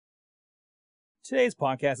Today's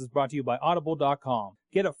podcast is brought to you by Audible.com.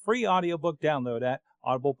 Get a free audiobook download at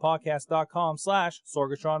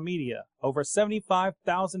audiblepodcast.com/Sorgatron Media. Over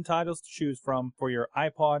 75,000 titles to choose from for your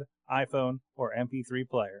iPod, iPhone, or MP3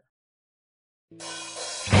 player. I'm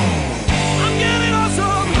getting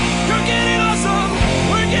awesome, you're getting awesome,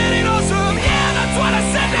 we're getting awesome, yeah, that's what I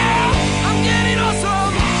said now. I'm getting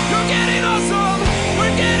awesome, you're getting awesome,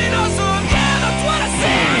 we're getting awesome, yeah, that's what I said.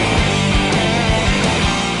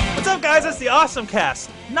 What's up, guys? It's the Awesome Cast,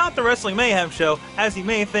 not the Wrestling Mayhem Show, as you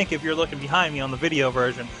may think if you're looking behind me on the video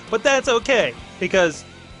version. But that's okay, because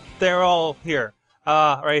they're all here,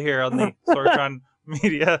 right here on the Sorgatron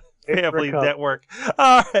Media Family Network.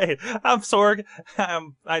 All right, I'm Sorg.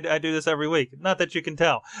 I do this every week. Not that you can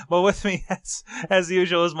tell, but with me, as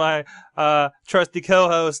usual, is my trusty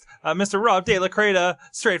co-host, Mr. Rob De La Creta,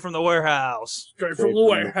 straight from the warehouse. Straight from the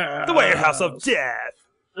warehouse. The warehouse of death.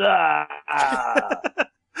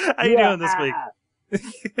 How you doing this week?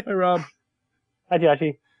 Hi, Rob. Hi,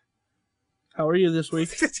 Joshy. How are you this week?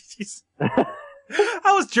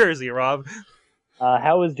 How was Jersey, Rob?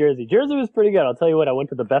 How was Jersey? Jersey was pretty good. I'll tell you what, I went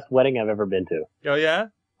to the best wedding I've ever been to. Oh, yeah?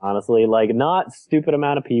 Honestly, like, not stupid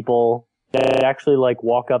amount of people that actually, like,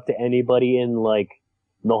 walk up to anybody in, like,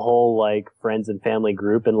 the whole, like, friends and family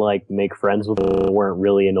group and, like, make friends with them who weren't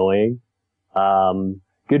really annoying.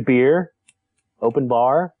 Good beer, open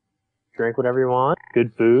bar, drink whatever you want,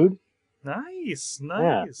 good food. Nice.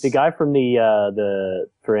 Yeah, the guy from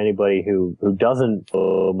for anybody who doesn't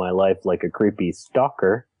follow my life like a creepy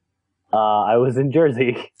stalker, I was in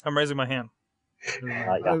Jersey. I'm raising my hand.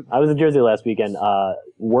 Yeah. I was in Jersey last weekend,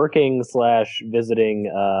 working/visiting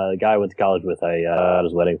a guy I went to college with. I had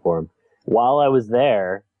his wedding for him. While I was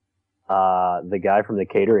there, the guy from the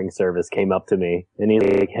catering service came up to me, and he's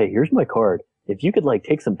like, "Hey, here's my card. If you could, like,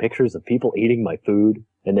 take some pictures of people eating my food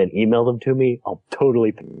and then email them to me, I'll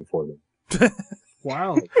totally pay for them."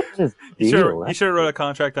 Wow. You should have wrote a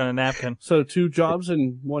contract on a napkin. So 2 jobs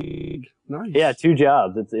in 1 week. Nice. Yeah, 2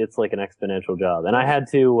 jobs. It's like an exponential job, and I had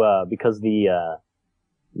to because the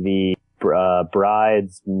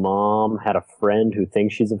bride's mom had a friend who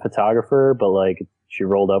thinks she's a photographer, but like she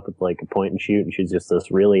rolled up with like a point and shoot, and she's just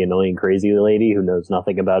this really annoying, crazy lady who knows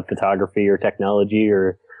nothing about photography or technology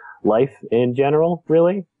or life in general,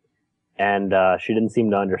 really. And she didn't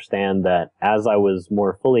seem to understand that as I was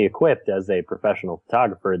more fully equipped as a professional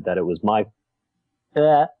photographer, that it was my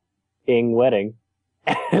wedding,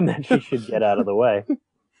 and that she should get out of the way.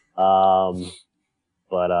 So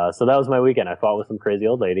that was my weekend. I fought with some crazy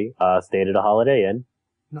old lady, stayed at a Holiday Inn.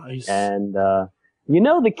 Nice. And, the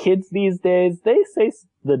kids these days, they say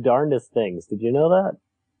the darndest things. Did you know that?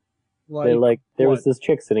 There was this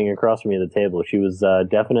chick sitting across from me at the table. She was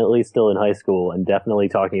definitely still in high school and definitely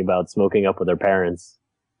talking about smoking up with her parents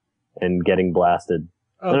and getting blasted.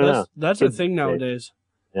 Oh, that's a thing nowadays.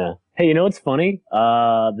 Yeah. Hey, you know what's funny?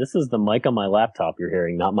 This is the mic on my laptop you're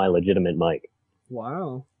hearing, not my legitimate mic.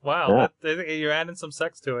 Wow. Wow, yeah. You're adding some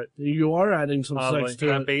sex to it. You are adding some sex to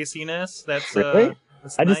that it. bassiness. That's really?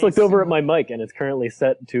 That's I just nice. looked over at my mic and it's currently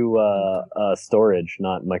set to storage,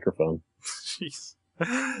 not microphone. Jeez.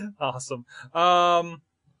 Awesome.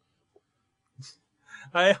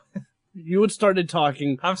 You had started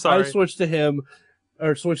talking. I'm sorry. I switched to him,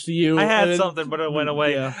 or switched to you. I had something, but it went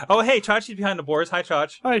away. Yeah. Oh, hey, Chachi's behind the boards. Hi,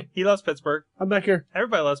 Chach. Hi. He loves Pittsburgh. I'm back here.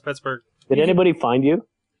 Everybody loves Pittsburgh. Did anybody find you?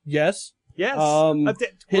 Yes. Yes. Real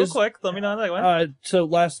his- quick, let me know that one. So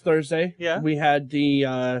last Thursday, Yeah. we had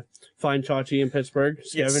the Find Chachi in Pittsburgh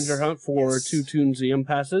scavenger hunt for 2 Toonseum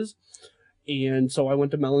passes. And so I went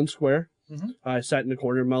to Mellon Square. Mhm. I sat in the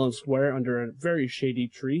corner of Mellon Square under a very shady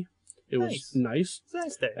tree. It was nice. It's a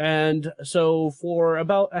nice day. And so for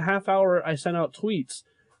about a half hour, I sent out tweets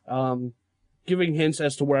giving hints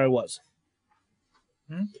as to where I was.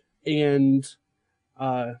 Hmm? And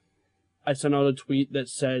I sent out a tweet that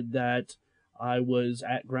said that I was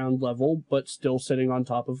at ground level, but still sitting on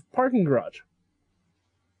top of a parking garage.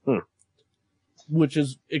 Which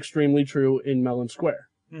is extremely true in Mellon Square.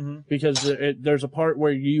 Mm-hmm. Because there's a part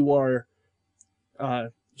where you are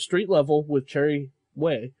street level with Cherry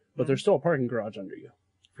Way, but there's still a parking garage under you.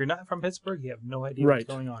 If you're not from Pittsburgh, you have no idea Right,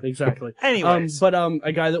 what's going on. exactly. Anyways. But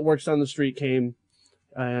a guy that works down the street came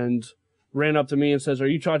and ran up to me and says, "Are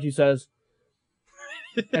you Chachi?" Says,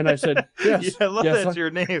 and I said, "Yes." Yeah, I love yes, that's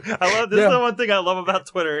your name. I love this. Yeah. Is the one thing I love about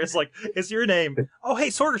Twitter. It's like it's your name. Oh, hey,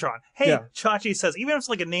 Sorgatron. Hey, Yeah. Chachi says. Even if it's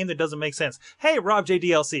like a name that doesn't make sense. Hey, Rob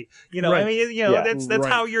JDLC. You know, Right. I mean, you know, Yeah. that's Right.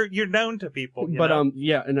 how you're known to people. You But know?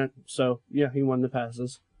 yeah, and he won the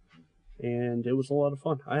passes, and it was a lot of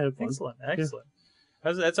fun. I had fun. Excellent.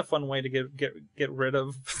 That's a fun way to get rid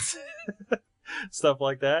of stuff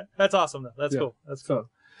like that. That's awesome though. That's Yeah. cool. That's cool.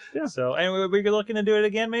 Yeah. So, and we're looking to do it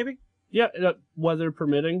again, maybe? Yeah, weather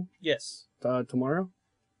permitting, Yes. tomorrow.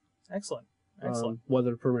 Excellent. Excellent.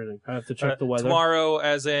 Weather permitting. I have to check the weather. Tomorrow,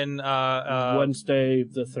 as in Wednesday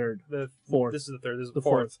the 3rd. the 4th. This is the 3rd. This is The the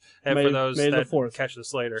 4th. 4th. And May- for those May the that 4th. catch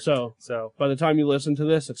this later. So, So, by the time you listen to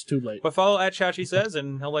this, it's too late. but follow at Chachi Says,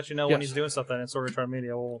 and he'll let you know when Yes. he's doing something in Sorgatron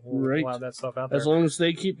Media. We'll Right. have that stuff out there. As long as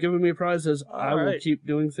they keep giving me prizes, I will right. keep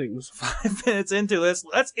doing things. 5 minutes into this,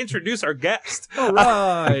 let's introduce our guest. All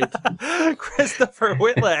right. Christopher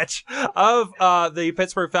Whitlatch of the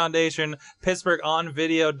Pittsburgh Foundation,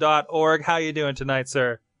 PittsburghOnVideo.org. How you doing tonight,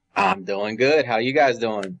 sir? I'm doing good. How you guys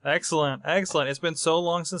doing? Excellent, excellent. It's been so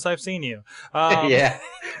long since I've seen you. Yeah.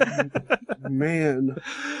 Man,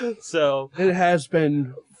 So, it has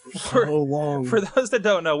been so long. for those that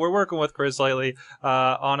don't know, we're working with Chris lately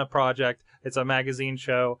on a project. It's a magazine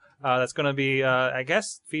show that's going to be, I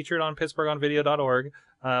guess, featured on PittsburghOnVideo.org.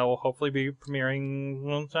 Will hopefully be premiering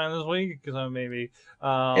sometime this week, maybe.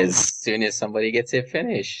 As soon as somebody gets it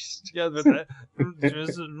finished. Yeah, but that,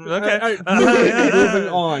 okay. Moving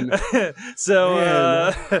on.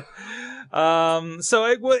 So,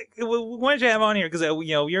 so what did you have on here? Because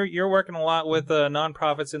you're working a lot with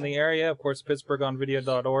nonprofits in the area, of course,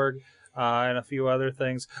 PittsburghOnVideo.org. And a few other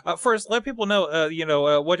things. First, let people know,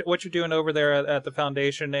 what you're doing over there at the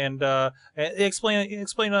foundation, and explain,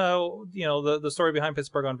 the story behind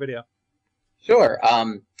Pittsburgh on Video. Sure.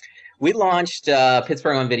 We launched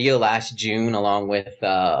Pittsburgh on Video last June, along with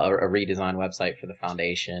a redesigned website for the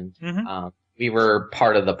foundation. Mm-hmm. We were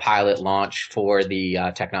part of the pilot launch for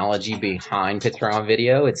the technology behind Pittsburgh on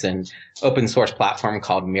Video. It's an open source platform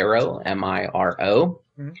called Miro, M-I-R-O.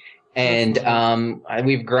 Mm-hmm. And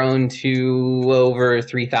we've grown to over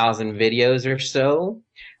 3,000 videos or so.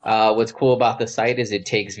 What's cool about the site is it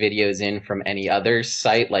takes videos in from any other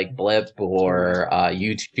site like Blip or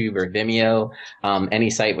YouTube or Vimeo. Any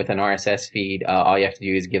site with an RSS feed, all you have to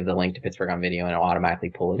do is give the link to Pittsburgh on Video and it'll automatically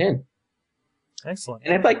pull it in. Excellent.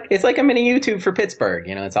 And it's like a mini YouTube for Pittsburgh.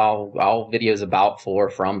 It's all videos about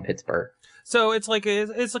from Pittsburgh. So it's like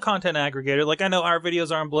it's a content aggregator. Like I know our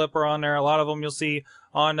videos are on Blip or on there. A lot of them you'll see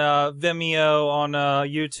on Vimeo, on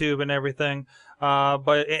YouTube, and everything.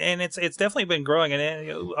 But it's definitely been growing, and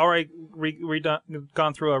it already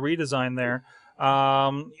gone through a redesign there.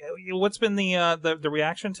 What's been the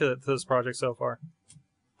reaction to this project so far?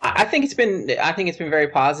 I think it's been very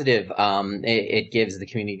positive. It gives the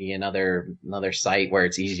community another site where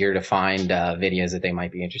it's easier to find videos that they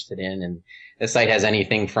might be interested in, and the site has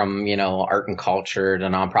anything from art and culture to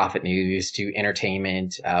nonprofit news to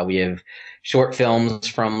entertainment. We have short films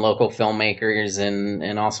from local filmmakers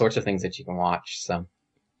and all sorts of things that you can watch. So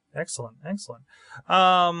excellent.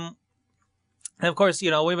 And of course,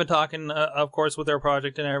 we've been talking, of course, with our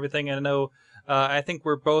project and everything, and I know. I think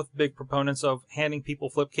we're both big proponents of handing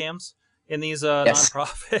people flip cams in these Yes.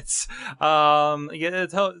 nonprofits.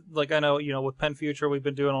 Like I know, with Penn Future, we've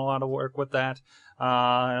been doing a lot of work with that,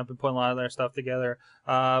 and I've been putting a lot of their stuff together.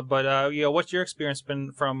 But what's your experience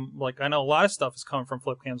been from? Like I know a lot of stuff has come from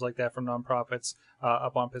flip cams like that from nonprofits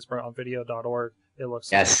up on PittsburghOnVideo.org. It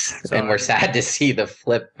looks yes, so, and we're sad to see the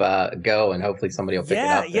flip go, and hopefully somebody will pick it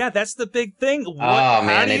up. Yeah, that's the big thing.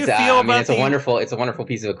 How do you feel about it's the... a wonderful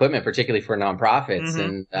piece of equipment, particularly for nonprofits. Mm-hmm.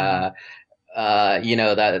 And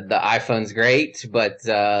the iPhone's great, but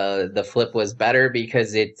the Flip was better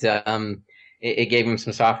because it gave them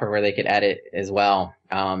some software where they could edit as well,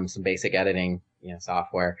 some basic editing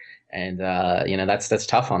software, and that's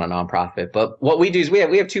tough on a nonprofit. But what we do is we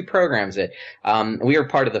have two programs that we are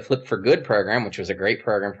part of the Flip for Good program, which was a great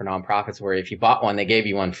program for nonprofits where if you bought one, they gave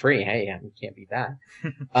you one free. Hey, you can't beat that.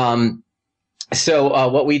 So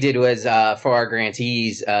what we did was for our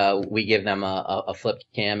grantees, we give them a flip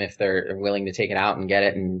cam if they're willing to take it out and get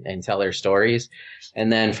it and tell their stories.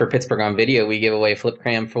 And then for Pittsburgh on Video, we give away flip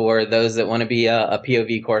cam for those that want to be a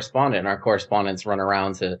POV correspondent. Our correspondents run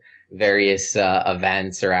around to various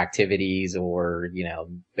events or activities or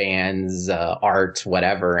bands, art,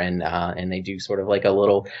 whatever, and they do sort of like a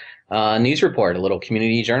little news report, a little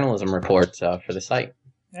community journalism report for the site.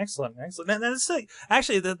 Excellent. And that's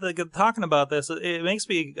actually talking about this. It makes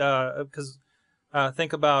me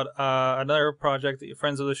think about another project,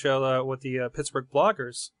 friends of the show, with the Pittsburgh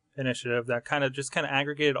Bloggers Initiative that kind of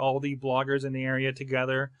aggregated all the bloggers in the area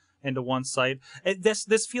together into one site.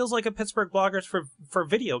 This feels like a Pittsburgh Bloggers for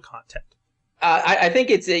video content. I think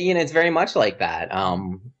it's it's very much like that.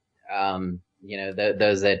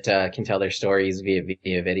 Those that can tell their stories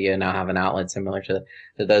via video now have an outlet similar to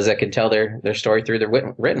those that can tell their story through their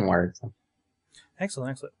written words.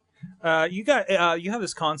 Excellent. You have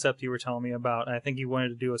this concept you were telling me about, and I think you wanted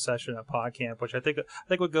to do a session at PodCamp, which I think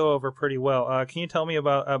would go over pretty well. Can you tell me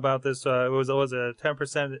about this? It was a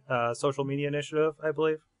 10% social media initiative, I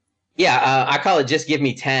believe. Yeah, I call it just give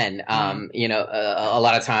me 10. A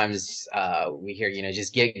lot of times we hear,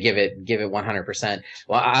 just give it 100%.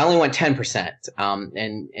 Well, I only want 10%.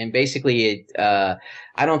 And basically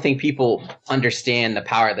I don't think people understand the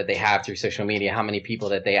power that they have through social media, how many people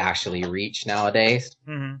that they actually reach nowadays.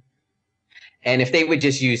 Mm-hmm. And if they would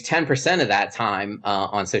just use 10% of that time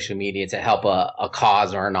on social media to help a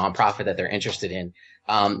cause or a nonprofit that they're interested in,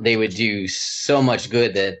 they would do so much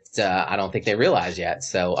good that I don't think they realize yet.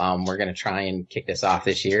 So we're going to try and kick this off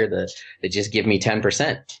this year. The just give me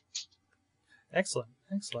 10%. Excellent.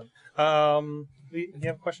 Do you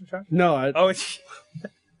have a question, Chuck? No, Oh,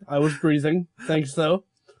 I was breathing. Thanks, though.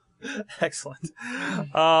 excellent.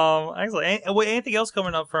 Excellent. Anything else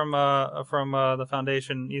coming up from the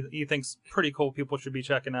foundation you think's pretty cool? People should be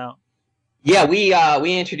checking out. Yeah,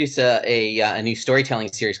 we introduced a new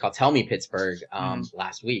storytelling series called Tell Me Pittsburgh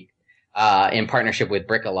last week in partnership with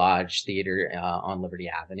Bricolage Theater on Liberty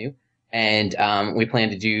Avenue. And we plan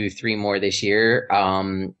to do 3 more this year.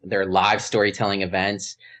 They're live storytelling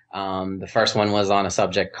events. The first one was on a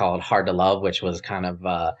subject called Hard to Love, which was kind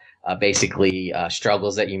of basically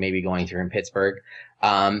struggles that you may be going through in Pittsburgh.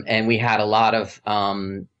 And we had a lot of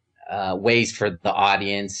ways for the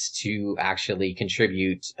audience to actually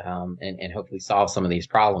contribute and hopefully solve some of these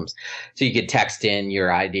problems. So you could text in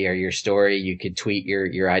your idea or your story. You could tweet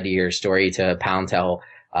your idea or story to Poundtel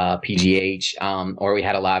PGH, or we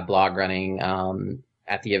had a live blog running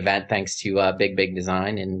at the event thanks to Big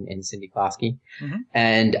Design and Cindy Klosky. Mm-hmm.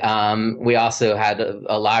 And we also had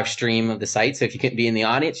a live stream of the site. So if you couldn't be in the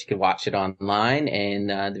audience, you could watch it online. And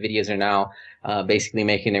the videos are now basically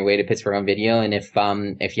making their way to Pittsburgh on Video. And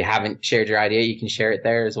if you haven't shared your idea, you can share it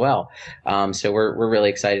there as well. So we're really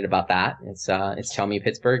excited about that. It's Tell Me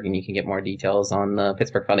Pittsburgh, and you can get more details on the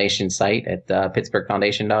Pittsburgh Foundation site at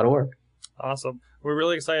pittsburghfoundation.org. Awesome. We're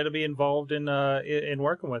really excited to be involved in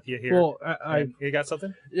working with you here. Well, you got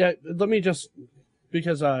something? Yeah, let me just,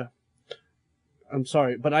 because I'm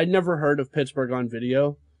sorry, but I never heard of Pittsburgh on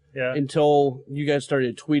Video until you guys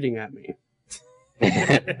started tweeting at me.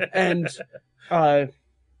 And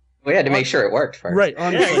we had to make sure it worked first. Right,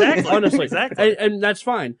 honestly, Yeah, exactly. honestly. Exactly. And that's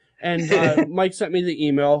fine. And Mike sent me the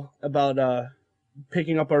email about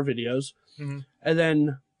picking up our videos. Mm-hmm. And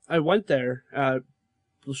then I went there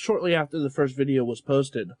shortly after the first video was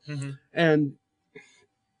posted. Mm-hmm. And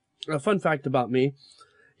a fun fact about me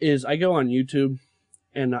is I go on YouTube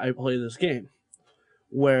and I play this game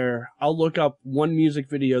where I'll look up one music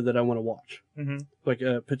video that I want to watch, like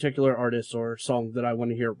a particular artist or song that I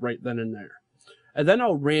want to hear right then and there. And then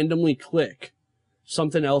I'll randomly click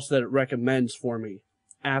something else that it recommends for me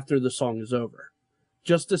after the song is over,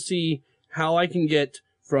 just to see how I can get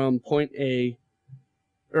from point A,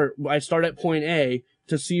 or I start at point A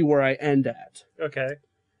to see where I end at. Okay.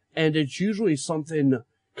 And it's usually something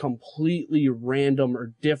completely random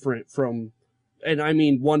or different from, and I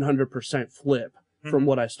mean 100% flip from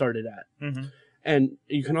what I started at. Mm-hmm. And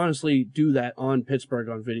you can honestly do that on Pittsburgh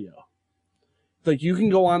on Video. Like, you can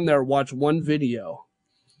go on there, watch one video,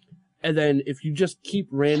 and then if you just keep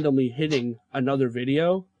randomly hitting another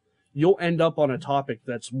video, you'll end up on a topic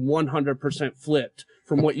that's 100% flipped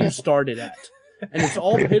from what you started at. And it's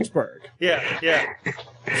all Pittsburgh. Yeah.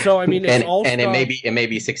 So, I mean, it's all and stuff... it may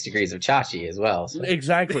be 6 degrees of Chachi as well. So.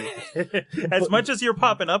 Exactly. As much as you're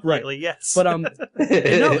popping up lately, yes. But no,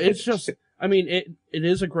 it's just, I mean, it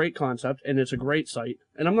is a great concept and it's a great site.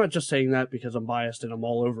 And I'm not just saying that because I'm biased and I'm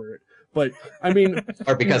all over it. But I mean,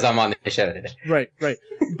 or because I'm on the show today. Right.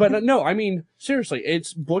 But no, I mean, seriously,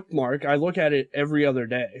 it's bookmark. I look at it every other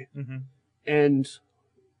day, and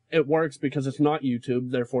it works because it's not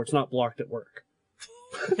YouTube. Therefore, it's not blocked at work.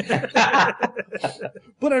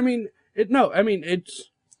 But I mean, it's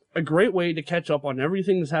a great way to catch up on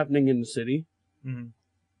everything that's happening in the city.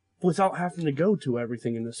 Without having to go to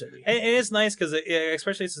everything in the city. And it's nice because,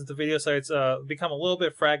 especially since the video sites become a little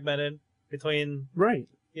bit fragmented between,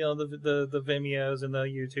 the Vimeos and the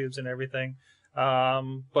YouTubes and everything.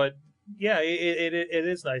 But yeah, it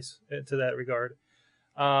is nice to that regard.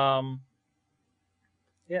 Rob,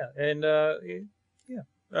 you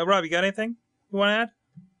got anything you want to add?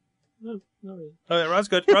 No, not really. Okay,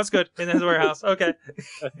 Rod's good. In his warehouse. Okay.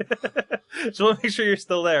 Just want to make sure you're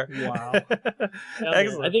still there. Wow.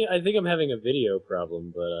 Excellent. I think I'm having a video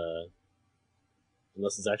problem, but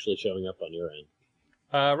unless it's actually showing up on your end.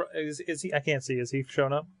 Is he? I can't see. Is he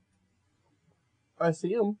showing up? I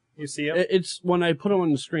see them. You see them? It's when I put them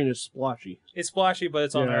on the screen, it's splotchy. It's splashy, but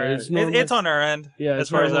it's on Yeah, our end. it's normally- It's on our end. Yeah, as it's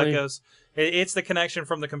far as that normally- goes. It's the connection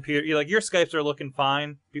from the computer. Your Skypes are looking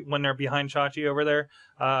fine when they're behind Chachi over there.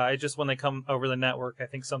 It's just when they come over the network, I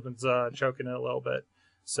think something's choking it a little bit.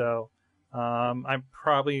 So I'm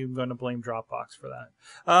probably going to blame Dropbox for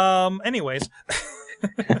that. Anyways.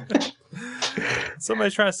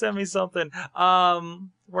 Somebody's trying to send me something.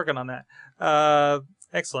 Working on that.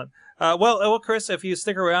 Excellent. Well, Chris, if you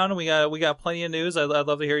stick around, we got plenty of news. I'd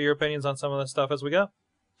love to hear your opinions on some of this stuff as we go.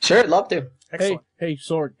 Sure, I'd love to. Excellent. Hey,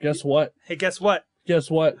 Sorg, guess what? Hey, guess what? Guess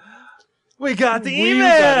what? We got the We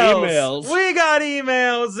emails. got emails. We got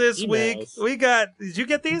emails this week. Emails. We got. Did you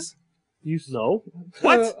get these? No.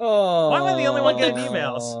 What? Oh, Why am I the only one getting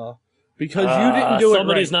emails? Because you didn't do it right.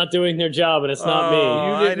 Somebody's not doing their job, and it's not me. You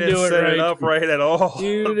I didn't didn't do it set right. it up right at all.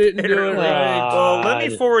 You didn't do it Apparently. right. Well, let me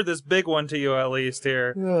God. forward this big one to you at least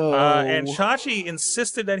here. Oh. And Chachi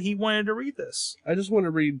insisted that he wanted to read this. I just want to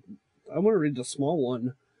read. I want to read the small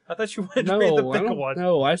one. I thought you wanted No, to read the I big don't. one.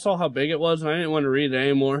 No, I saw how big it was, and I didn't want to read it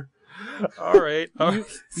anymore. All right. All right.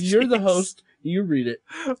 You're the Jeez. host. You read it.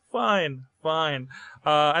 Fine.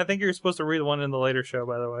 I think you're supposed to read one in the later show,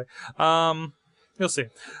 by the way. You'll see.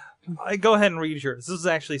 Go ahead and read yours. This is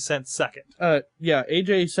actually sent second. Yeah.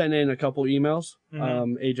 AJ sent in a couple emails.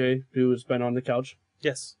 Mhm. AJ, who has been on the couch.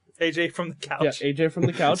 Yes. AJ from the couch. Yeah, AJ from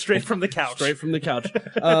the couch. Straight from the couch. Straight from the couch.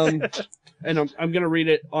 And I'm gonna read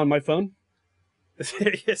it on my phone,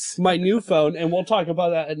 Yes. my new phone, and we'll talk about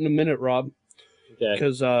that in a minute, Rob, Okay.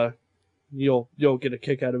 because you'll get a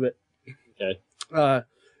kick out of it. Okay.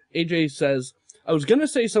 AJ says, I was gonna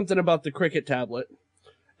say something about the Cricket tablet,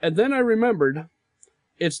 and then I remembered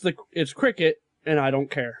it's Cricket, and I don't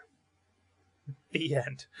care. The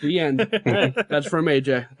end. The end. That's from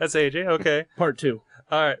AJ. That's AJ. Okay. Part 2.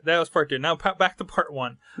 All right. That was part 2. Now back to part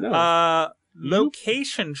 1. No.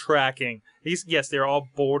 Location tracking. Yes, they're all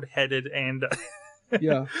board-headed and.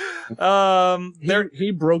 Yeah.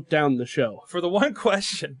 He broke down the show. For the one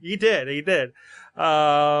question, he did.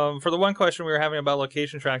 For the one question we were having about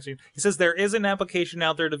location tracking, he says there is an application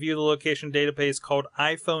out there to view the location database called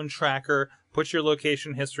iPhone Tracker. Put your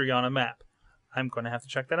location history on a map. I'm going to have to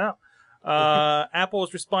check that out. Apple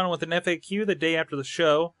was responding with an FAQ the day after the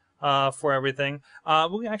show for everything.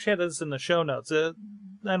 We actually had this in the show notes. I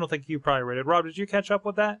don't think you probably read it. Rob, did you catch up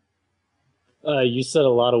with that? You said a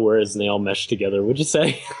lot of words, and they all meshed together. Would you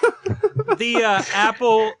say? The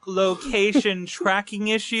Apple location tracking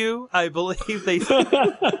issue, I believe they...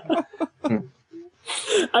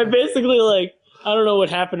 I basically I don't know what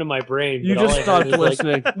happened to my brain. You but all just I stopped heard was,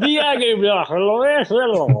 listening.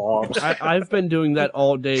 I've been doing that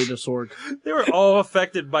all day to Sorg. They were all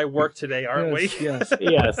affected by work today, aren't we? Yes.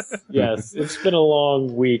 Yes. It's been a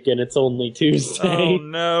long week, and it's only Tuesday.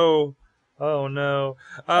 Oh no.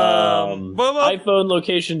 iPhone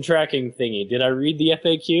location tracking thingy. Did I read the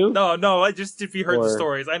FAQ? No. I just if you heard the Or-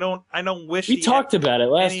 stories, I don't wish We he talked about it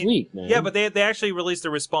last any- week, man. Yeah, but they actually released a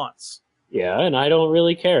response. Yeah, and I don't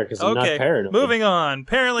really care because I'm Okay, not paranoid. moving on.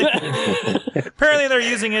 Apparently they're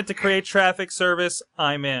using it to create traffic service.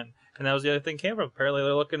 I'm in, and that was the other thing came from. Apparently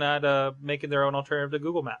they're looking at making their own alternative to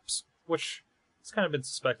Google Maps, which it's kind of been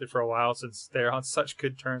suspected for a while since they're on such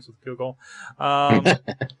good terms with Google.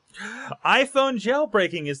 iPhone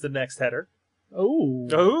jailbreaking is the next header. Oh.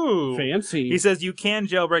 Ooh. Fancy. He says you can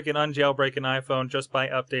jailbreak and unjailbreak an iPhone just by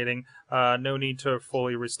updating. No need to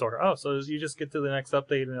fully restore. Oh, so you just get to the next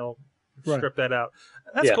update and it'll strip that out.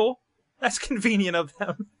 That's Yeah. cool. That's convenient of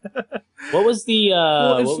them. What was the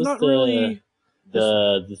well, it's what was not the, really.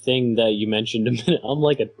 the thing that you mentioned a minute? I'm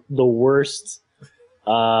like the worst.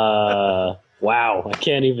 Wow, I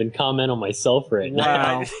can't even comment on myself right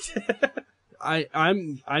now. Wow.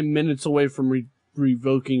 I'm minutes away from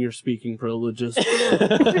revoking your speaking privileges.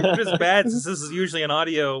 It's bad since this is usually an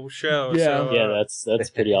audio show. Yeah. So, Yeah,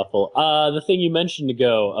 that's pretty awful. The thing you mentioned a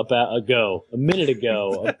minute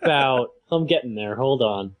ago about I'm getting there. Hold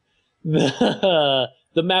on.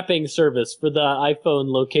 The mapping service for the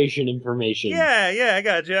iPhone location information. Yeah, I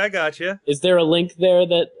got you. Is there a link there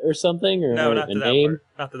or something or No, not a to that name? part.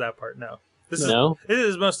 Not to that part. No. This No.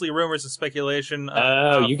 is mostly rumors and speculation.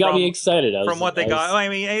 You got me excited. From what they got. I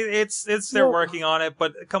mean, it's they're Well- working on it,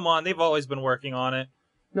 but come on, they've always been working on it.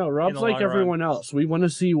 No, In Rob's the like long run. everyone else. We want to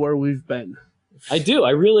see where we've been. I do. I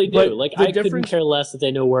really do. But Like, the I couldn't difference- care less that they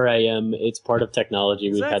know where I am. It's part of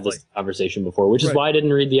technology. We've had this Exactly. conversation before, which is Right. why I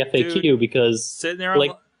didn't read the FAQ Dude. because Sitting there, on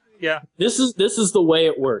Like- yeah. this is the way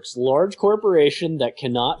it works. Large corporation that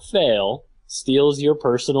cannot fail steals your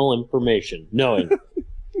personal information, knowing.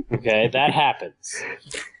 Okay, that happens.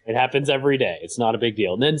 It happens every day. It's not a big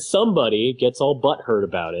deal. And then somebody gets all butthurt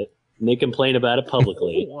about it and they complain about it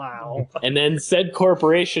publicly. Wow. And then said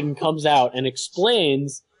corporation comes out and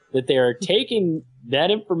explains that they are taking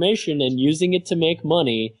that information and using it to make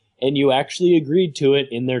money, and you actually agreed to it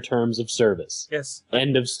in their terms of service. Yes.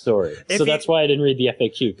 End of story. If So you- that's why I didn't read the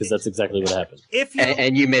FAQ, because that's exactly what happened. If you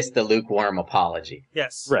And you missed the lukewarm apology.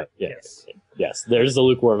 yes. Right. Yeah. Yes. Yes. There's the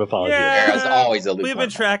lukewarm apology. Yeah. There's always a We've lukewarm. been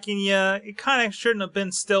tracking you. It kind of shouldn't have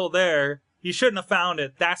been still there. You shouldn't have found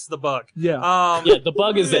it. That's the bug. Yeah. Yeah, the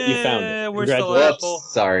bug is that you found it. We're still Congratulations. Apple.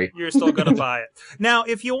 Whoops, sorry. You're still going to buy it. Now,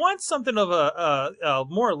 if you want something of a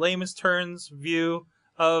more layman's terms view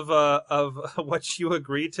of what you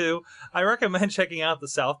agreed to, I recommend checking out the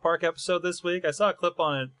South Park episode this week. I saw a clip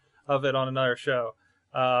of it on another show,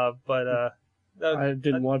 but I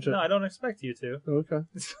didn't watch it. No, I don't expect you to. Okay.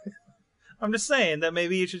 I'm just saying that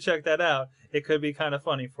maybe you should check that out. It could be kind of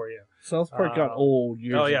funny for you. South Park got old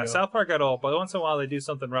years Oh yeah, ago. South Park got old, but once in a while they do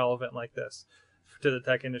something relevant like this to the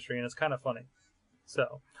tech industry, and it's kind of funny.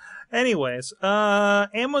 So, anyways,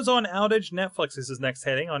 Amazon outage Netflix is his next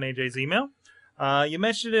heading on AJ's email. You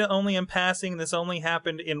mentioned it only in passing. This only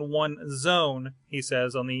happened in one zone, he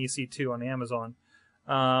says, on the EC2 on Amazon.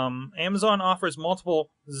 Amazon offers multiple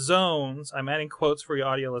zones, I'm adding quotes for your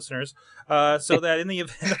audio listeners, so that in the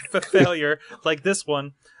event of a failure like this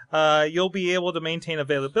one, you'll be able to maintain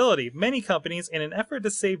availability. Many companies, in an effort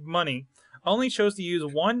to save money, only chose to use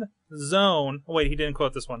one zone. Oh, wait, he didn't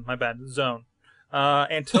quote this one. My bad. Zone.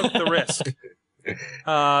 And took the risk.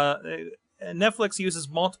 Netflix uses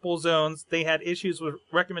multiple zones. They had issues with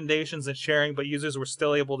recommendations and sharing, but users were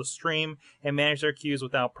still able to stream and manage their queues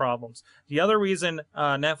without problems. The other reason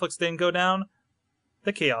Netflix didn't go down,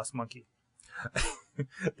 the Chaos Monkey.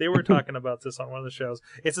 They were talking about this on one of the shows.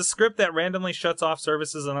 It's a script that randomly shuts off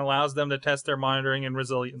services and allows them to test their monitoring and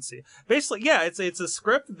resiliency. Basically, yeah, it's a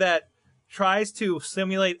script that tries to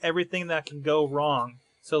simulate everything that can go wrong,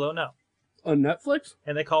 so they'll know. On Netflix?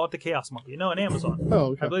 And they call it the Chaos Monkey. No, on Amazon.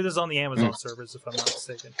 Oh, okay. I believe this is on the Amazon servers, if I'm not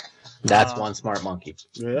mistaken. That's one smart monkey.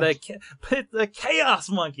 Yeah. The Chaos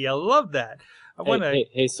Monkey. I love that. I want to.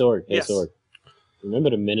 Hey, Sorg. Hey, Yes. Sorg. Remember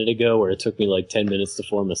a minute ago where it took me like 10 minutes to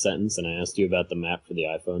form a sentence and I asked you about the map for the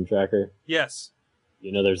iPhone tracker? Yes.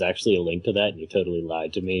 You know there's actually a link to that and you totally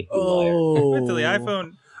lied to me. You liar. Oh. To the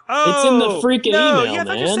iPhone. Oh, It's in the freaking no, email, yeah, I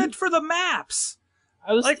thought you man. said for the maps.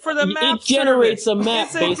 I was, Like for the map It generates service. a map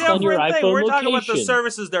It's a based on your different thing. iPhone We're location. talking about the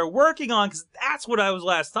services they're working on, because that's what I was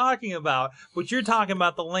last talking about. But you're talking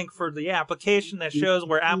about the link for the application that shows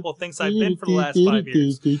where Apple thinks I've been for the last 5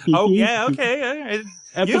 years. Oh, yeah, okay.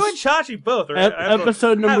 You and Chachi both are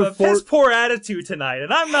Episode number have a piss poor attitude tonight,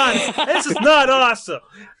 and I'm not. This is not awesome.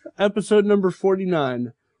 Episode number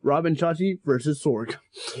 49. Robin Chachi versus Sorg.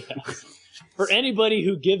 For anybody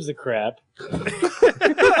who gives a crap,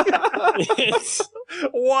 it's,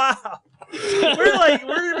 Wow,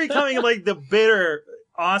 we're becoming like the bitter,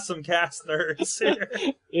 awesome cast nerds here.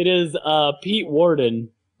 it is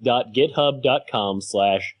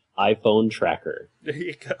PeteWarden.github.com/iPhone tracker. There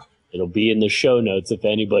you go. It'll be in the show notes if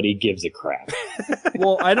anybody gives a crap.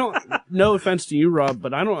 Well, I don't. No offense to you, Rob,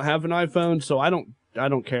 but I don't have an iPhone, so I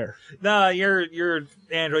don't care. Nah, your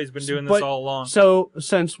Android's been doing this But- all along. So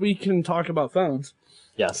since we can talk about phones,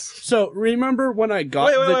 Yes. so remember when I got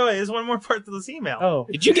Wait, the... There's one more part to this email. Oh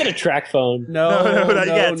Did you get a track phone? no, not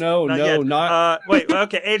yet. no, Not yet. Wait,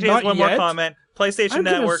 okay. AJ has Not one more yet? comment. PlayStation I'm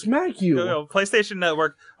gonna Network. smack you. PlayStation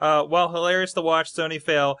Network. While hilarious to watch Sony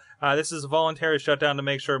fail, this is a voluntary shutdown to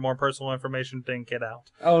make sure more personal information didn't get out.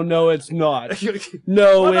 Oh no, it's not. Well,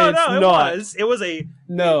 No, no, it's it not. was. It was a.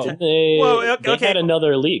 No. They, Well, they okay. had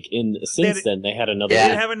another leak. Since They- then, they had another They Yeah.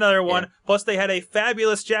 did have another one. Plus, they had a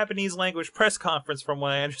fabulous Japanese language press conference, from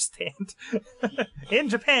what I understand, in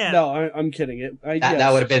Japan. No, I'm kidding.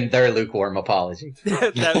 That would have been their lukewarm apology.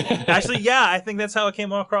 Actually, yeah, I think that's how it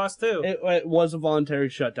came across too. It was a voluntary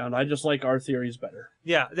shutdown. I just like our theories better.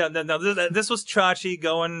 Yeah, no, this was Chachi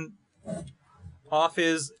going off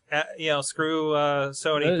his, screw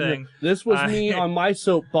Sony thing. This was me on my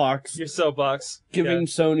soapbox Your soapbox. giving Yeah,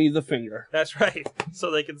 Sony the finger. that's right, so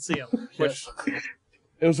they can see him. Which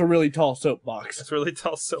It was a really tall soapbox. it's really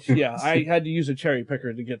tall soap. Yeah, I had to use a cherry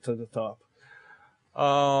picker to get to the top.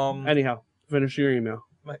 Anyhow, finish your email.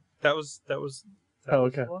 That was Oh, was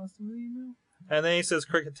okay. the last of the email. And then he says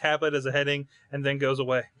Cricket tablet as a heading, and then goes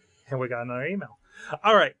away. And we got another email.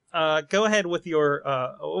 All right, go ahead with your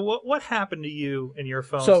what happened to you in your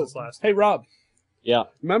phone So, since last? hey Rob, Yeah.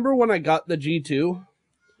 remember when I got the G2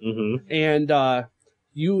 Mm-hmm. and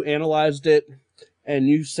you analyzed it and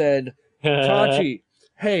you said, Chachi,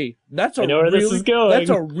 hey, that's a I know where this is going. That's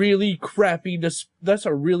a really crappy. That's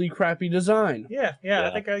a really crappy design. Yeah. Yeah.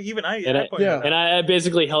 I think I And pointed yeah. it out. And I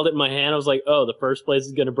basically held it in my hand. I was like, "Oh, the first place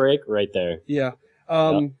is gonna break right there." Yeah.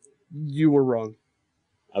 You were wrong.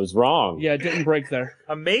 I was wrong. Yeah, it didn't break there.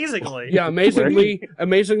 Amazingly. Yeah,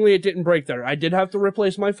 amazingly, it didn't break there. I did have to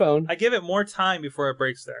replace my phone. I give it more time before it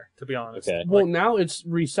breaks there, to be honest. Okay. Well, now it's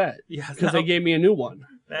reset Yeah. because they gave me a new one.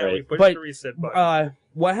 Now we Right. push But, the reset button.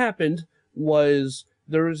 What happened was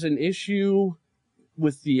there was an issue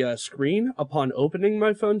with the screen upon opening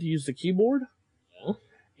my phone to use the keyboard, Yeah.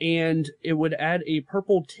 and it would add a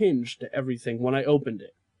purple tinge to everything when I opened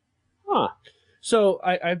it. Huh. So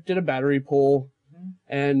I did a battery pull,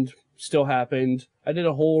 and still happened. I did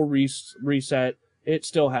a whole reset. It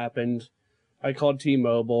still happened. I called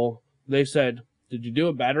T-Mobile. They said, "Did you do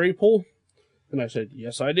a battery pull?" And I said,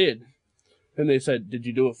 "Yes, I did." And they said, "Did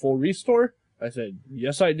you do a full restore?" I said,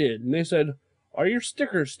 "Yes, I did." And they said, "Are your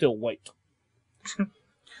stickers still white?"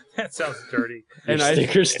 That sounds dirty. Your And I-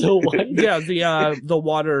 sticker's still white. Yeah, the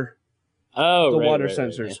water Oh, the right, water right,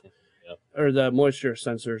 sensors. Right. or the moisture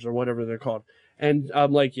sensors or whatever they're called. And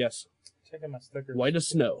I'm like, "Yes, Checking my stickers. white as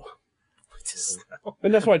snow." Just snow.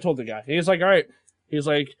 And that's what I told the guy. He's like, "All right." He's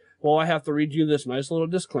like, "Well, I have to read you this nice little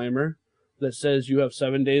disclaimer that says you have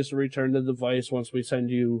 7 days to return the device once we send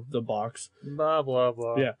you the box." Blah, blah,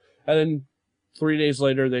 blah. Yeah. And then 3 days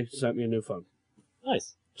later, they sent me a new phone.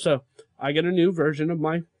 Nice. So I get a new version of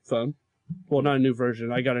my phone. Well, not a new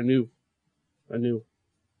version. I got a new A new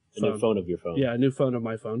phone of your phone. Yeah, a new phone of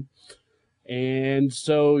my phone. And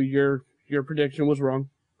so your prediction was wrong,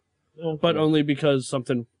 Oh, but only because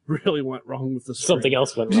something really went wrong with the screen. something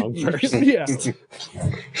else went wrong first. Yeah.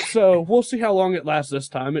 So we'll see how long it lasts this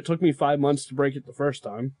time. It took me 5 months to break it the first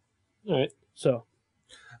time. All right. So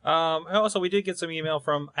Also, we did get some email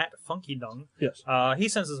from @FunkyDung. yes. He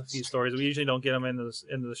sends us a few stories. We usually don't get them into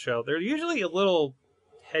the show. They're usually a little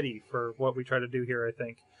heady for what we try to do here, I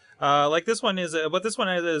think. Like this one is, but this one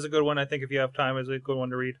is a good one. I think if you have time, is a good one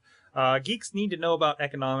to read. Geeks need to know about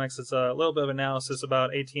economics. It's a little bit of analysis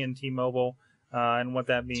about AT&T Mobile and what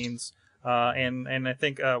that means. And I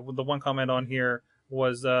think the one comment on here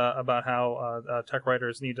was about how tech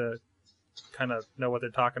writers need to kind of know what they're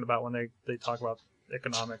talking about when they talk about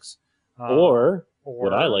economics. Or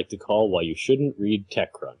what I like to call why you shouldn't read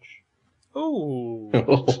TechCrunch. Ooh.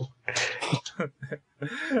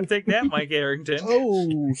 Take that, Mike Arrington.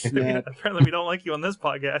 Oh, snap. Apparently, we don't like you on this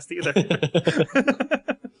podcast either.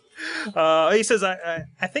 He says, I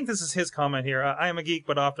think this is his comment here. I am a geek,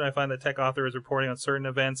 but often I find that tech author is reporting on certain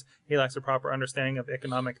events. He lacks a proper understanding of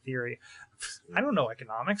economic theory. I don't know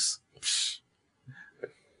economics.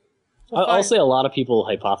 I'll say a lot of people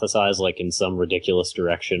hypothesize like in some ridiculous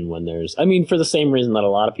direction when there's, I mean, for the same reason that a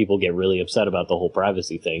lot of people get really upset about the whole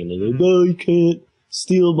privacy thing. And they're like, "Oh, you can't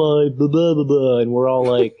steal my blah, blah, blah, blah." And we're all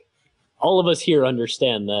like, all of us here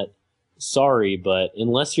understand that, sorry, but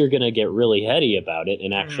unless you're going to get really heady about it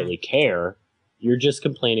and actually care, you're just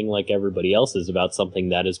complaining like everybody else is about something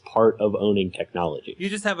that is part of owning technology. You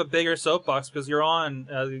just have a bigger soapbox because you're on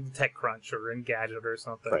TechCrunch or Engadget or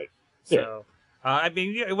something. Right. So, I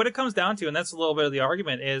mean, yeah, what it comes down to, and that's a little bit of the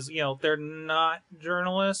argument, is, they're not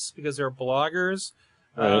journalists because they're bloggers.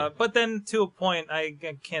 Right. But then to a point, I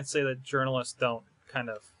can't say that journalists don't kind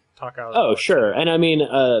of talk out. Oh, sure. And I mean,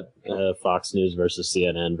 Fox News versus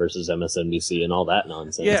CNN versus MSNBC and all that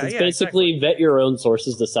nonsense. Yeah, it's yeah, basically vet your own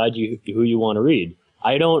sources, decide who you want to read.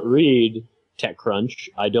 I don't read TechCrunch.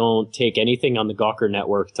 I don't take anything on the Gawker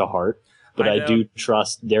network to heart, but I do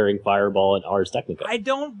trust Daring Fireball and Ars Technica. I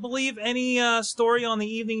don't believe any story on the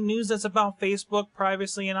evening news that's about Facebook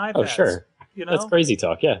privacy and iPads. Oh, sure. That's crazy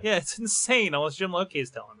talk, yeah. Yeah, it's insane, unless Jim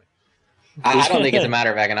Lokey's telling me. I don't think it's a matter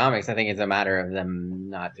of economics. I think it's a matter of them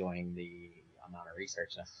not doing the amount of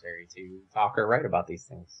research necessary to talk or write about these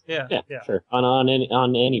things. Yeah. Yeah, sure. On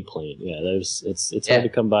any plane, yeah. It's hard to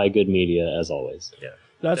come by good media as always. Yeah.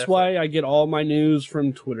 That's Definitely. why I get all my news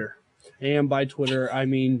from Twitter. And by Twitter, I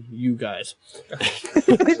mean you guys.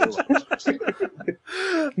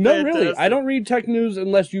 No, really. I don't read tech news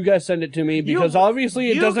unless you guys send it to me because obviously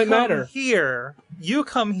it doesn't matter. You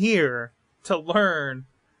come here to learn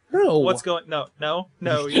No. what's going. No. No,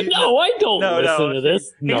 I don't listen to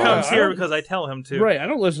this. He No. comes here because I tell him to. Right, I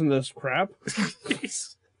don't listen to this crap.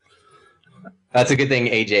 That's a good thing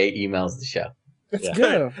AJ emails the show. Yeah.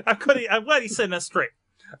 Yeah. I'm glad he's setting us straight.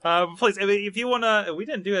 Please, if you want to, we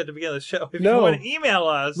didn't do it at the beginning of the show. If you No. want to email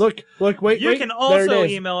us, Look, wait. you can There also it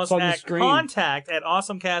is. email us It's on the at screen.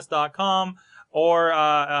 contact@awesomecast.com or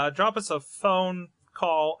drop us a phone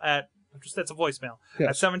call at That's a voicemail.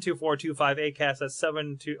 Yes. At 724-258-CAST. That's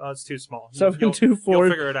 72. Oh, it's too small. You'll 724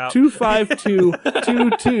 figure it out. 252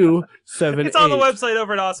 2278. It's on the website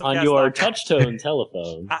over at AwesomeCast.com. On your touch-tone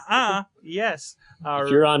telephone. Yes. If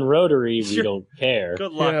you're on rotary, we don't care.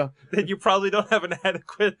 Good luck. Yeah. Then you probably don't have an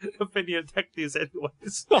adequate opinion of tech news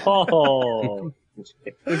anyways. Oh.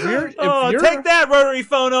 If you're Take that, rotary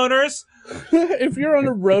phone owners! if you're on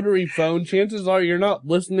a rotary phone, chances are you're not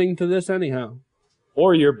listening to this anyhow.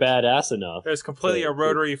 Or you're badass enough There's completely a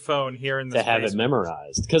rotary phone here in this to have it basement.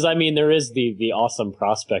 memorized. Because, I mean, there is the awesome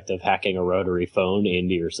prospect of hacking a rotary phone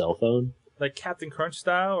into your cell phone. Like Captain Crunch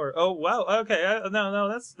style? Or oh, wow, okay. No,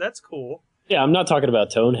 that's cool. Yeah, I'm not talking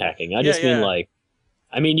about tone hacking. I just mean, yeah. like,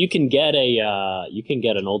 I mean, you can get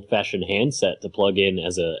an old-fashioned handset to plug in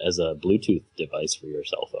as a Bluetooth device for your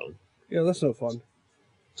cell phone. Yeah, that's no fun.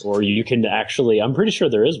 Or you can actually, I'm pretty sure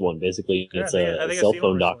there is one. Basically, Yeah, it's I a think I've cell seen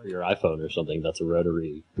phone one dock for recently. your iPhone or something that's a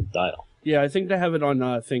rotary dial. Yeah, I think they have it on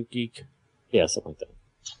ThinkGeek. Yeah, something like that.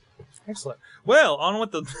 Excellent. Well, on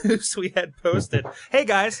with the news we had posted. Hey,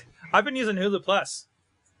 guys, I've been using Hulu Plus.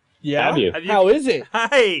 Yeah? Have you? How is it?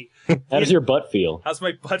 Hi! How does your butt feel? How's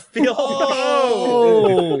my butt feel?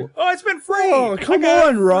 Oh. Oh, it's been free. Oh, come I got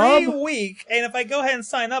on, a Rob. Free week, and if I go ahead and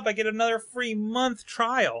sign up, I get another free month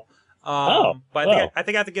trial. Oh, but wow. I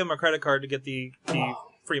think I have to give them a credit card to get the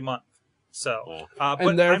free month. So, Wow. but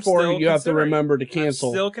And therefore, I'm still you have to considering it. remember to I'm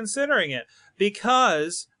cancel. still considering it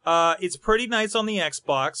because it's pretty nice on the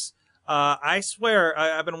Xbox. I swear,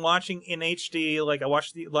 I've been watching in HD. Like I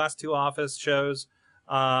watched the last two Office shows.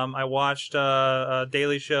 I watched a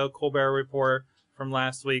Daily Show, Colbert Report from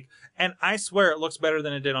last week, and I swear it looks better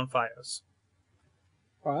than it did on FiOS.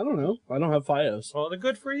 I don't know. I don't have FiOS. Well, they're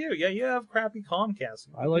good for you. Yeah, you have crappy Comcast.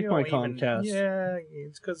 I like You my don't Comcast. Yeah,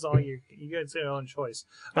 it's because all you get your own choice.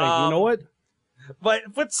 Hey, you know what? But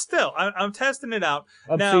still, I'm testing it out.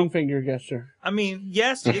 Obscene finger gesture. I mean,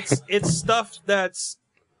 yes, it's stuff that's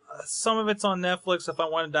some of it's on Netflix if I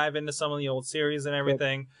want to dive into some of the old series and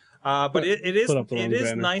everything. But it is Put up the wrong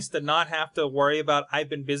banner. nice to not have to worry about I've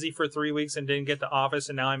been busy for 3 weeks and didn't get to Office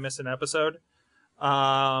and now I miss an episode.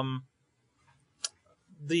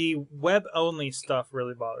 The web only stuff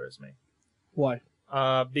really bothers me. Why?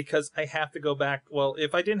 Because I have to go back. Well,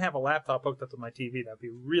 if I didn't have a laptop hooked up to my TV, that'd be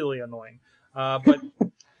really annoying. But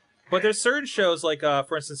there's certain shows like,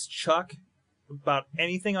 for instance, Chuck, about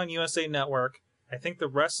anything on USA Network. I think the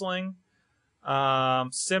wrestling,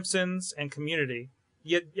 Simpsons, and Community.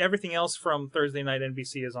 Yet everything else from Thursday night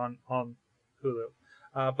NBC is on Hulu.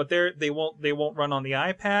 But they won't run on the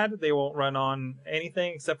iPad. They won't run on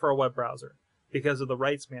anything except for a web browser because of the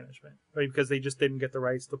rights management, right? Because they just didn't get the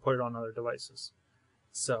rights to put it on other devices.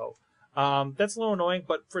 So that's a little annoying.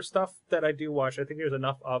 But for stuff that I do watch, I think there's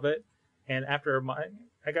enough of it. And after a month,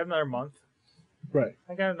 I got another month. Right.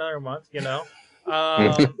 I got another month, you know.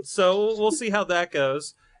 So we'll see how that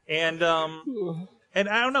goes. And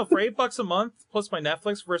I don't know, for $8 a month plus my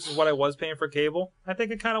Netflix versus what I was paying for cable, I think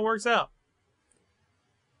it kind of works out.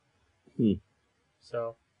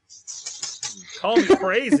 So, call me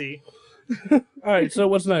crazy. All right, so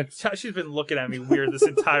what's next? She's been looking at me weird this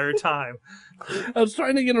entire time. I was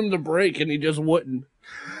trying to get him to break, and he just wouldn't.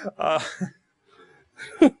 Uh,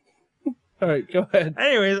 All right, go ahead.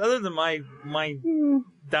 anyways, other than my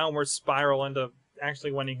downward spiral into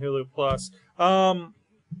actually winning Hulu Plus,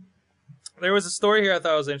 there was a story here I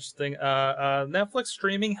thought was interesting. Netflix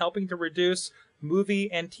streaming helping to reduce movie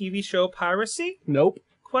and TV show piracy? Nope.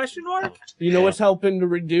 Question mark? You know what's helping to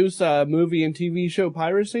reduce movie and TV show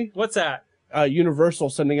piracy? What's that? Universal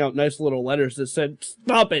sending out nice little letters that said,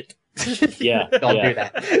 "Stop it." Yeah. Don't yeah. do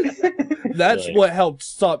that. That's Really? what helped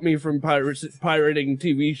stop me from pirating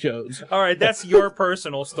TV shows. All right, that's your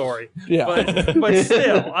personal story. Yeah. But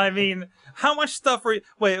still, I mean, how much stuff were you...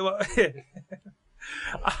 Wait,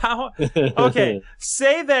 how... Okay,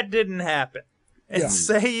 say that didn't happen. And Yeah.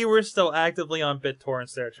 say you were still actively on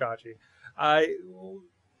BitTorrents there, Chachi.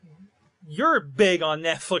 You're big on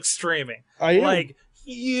Netflix streaming. I am. Like,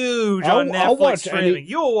 huge I'll on Netflix watch streaming.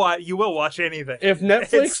 any- You will watch anything. If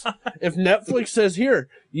Netflix says here,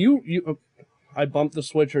 you I bumped the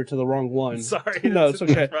switcher to the wrong one. Sorry. No, it's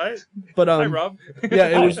okay. Right? But Hi, Rob.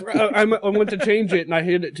 yeah, it was. I went to change it and I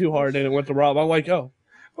hit it too hard and it went to Rob. I'm like, oh,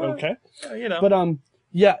 okay. You know. But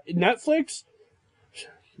yeah, Netflix,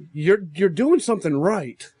 you're doing something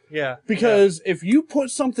right yeah. because if you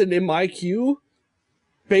put something in my queue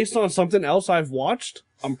based on something else I've watched,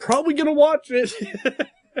 I'm probably gonna watch it.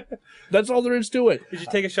 That's all there is to it. Did you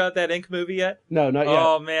take a shot at that Ink movie yet? No, not yet.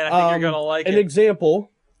 Oh, man, I think you're going to like An it. example,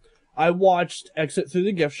 I watched Exit Through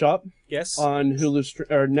the Gift Shop Yes. on Hulu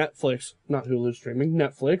or Netflix, not Hulu streaming,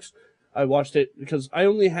 Netflix. I watched it because I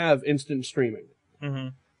only have instant streaming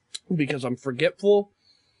because I'm forgetful.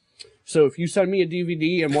 So if you send me a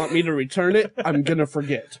DVD and want me to return it, I'm gonna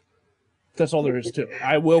forget. That's all there is to it.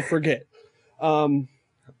 I will forget.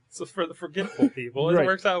 So for the forgetful people, it Right.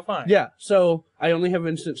 works out fine. Yeah, so I only have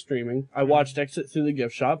instant streaming. I watched Exit Through the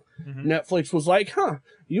Gift Shop. Netflix was like,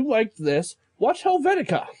 you liked this. Watch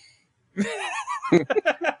Helvetica.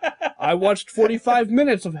 I watched 45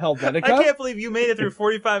 minutes of Helvetica. I can't believe you made it through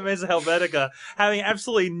 45 minutes of Helvetica, having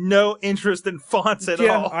absolutely no interest in fonts at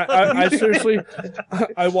Yeah, all. I seriously,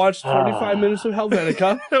 I watched 45 minutes of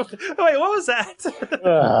Helvetica. Wait, what was that?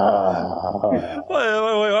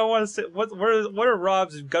 wait, I want to say, what are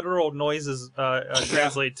Rob's guttural noises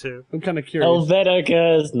translate to? I'm kind of curious.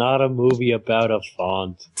 Helvetica is not a movie about a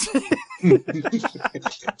font.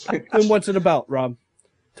 And what's it about, Rob?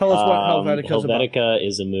 Tell us what Helvetica's about. Helvetica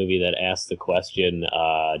is a movie that asks the question,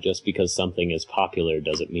 just because something is popular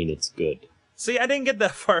doesn't mean it's good. See, I didn't get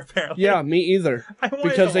that far, apparently. Yeah, me either. I wanted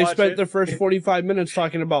Because to they watch spent it. the first 45 minutes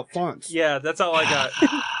talking about fonts. Yeah, that's all I got.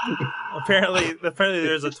 apparently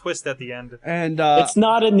there's a twist at the end. And It's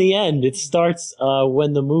not in the end. It starts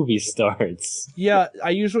when the movie starts. yeah,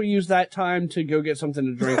 I usually use that time to go get something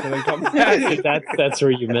to drink and then come back. That's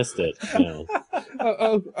where you missed it. Yeah.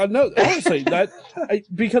 No, honestly,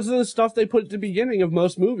 because of the stuff they put at the beginning of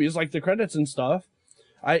most movies, like the credits and stuff,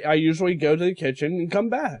 I usually go to the kitchen and come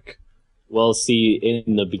back. Well, see,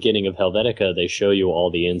 in the beginning of Helvetica, they show you all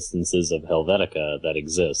the instances of Helvetica that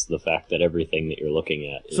exist. The fact that everything that you're looking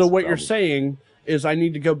at is So what you're from- saying is I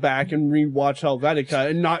need to go back and rewatch Helvetica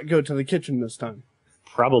and not go to the kitchen this time.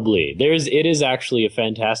 Probably. It is actually a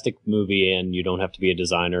fantastic movie, and you don't have to be a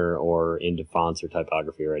designer or into fonts or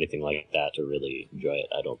typography or anything like that to really enjoy it,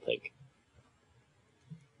 I don't think.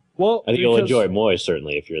 Well, I think you'll because- enjoy Moy,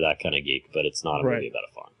 certainly, if you're that kind of geek, but it's not a Right. movie about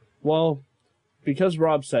a font. Well, because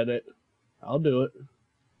Rob said it, I'll do it.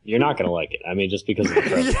 You're not going to like it. I mean, just because of the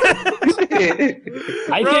premise.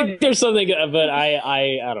 I think there's something, but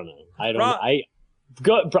I don't know.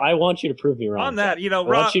 I want you to prove me wrong. On that, I Rob,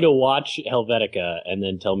 want you to watch Helvetica and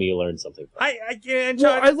then tell me you learned something from it. I can't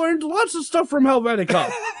Well, I learned lots of stuff from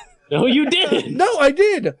Helvetica. No, you didn't! No, I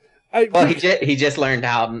did. Well, he just learned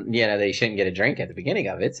how they shouldn't get a drink at the beginning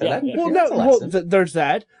of it. So Yeah. that, Well, that's a no, lesson. there's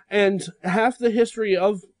that, and half the history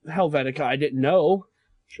of Helvetica I didn't know.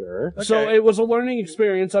 Sure. So Okay. it was a learning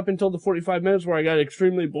experience up until the 45 minutes where I got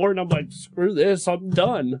extremely bored and I'm like, screw this, I'm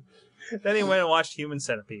done. Then he went and watched Human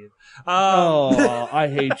Centipede. Oh, I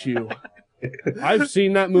hate you. I've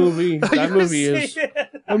seen that movie. That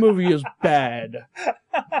movie is bad.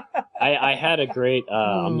 I had a great,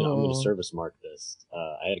 I'm going to service mark this.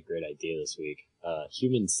 I had a great idea this week.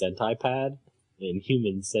 Human Sentai Pad and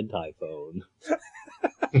Human Sentai Phone.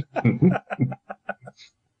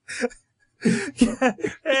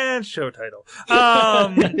 And show title.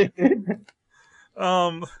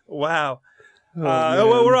 Wow.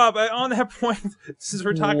 Well, Rob, on that point, since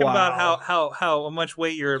we're talking about how much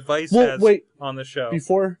weight your advice Well, has wait. on the show.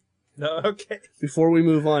 Before Okay. we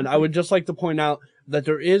move on, I would just like to point out that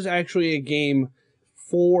there is actually a game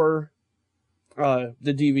for the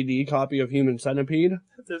DVD copy of Human Centipede.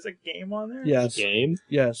 There's a game on there? Yes. Game?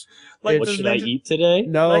 Yes. Like What the should I Ninja- eat today?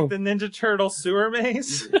 No, Like the Ninja Turtle sewer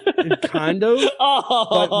maze? kind of. Oh!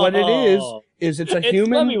 But what it is it's a It's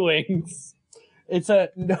human. Lemmy Wings. It's a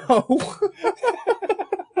no.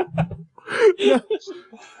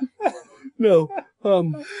 No.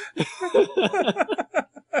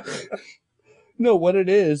 No, what it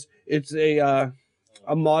is, it's a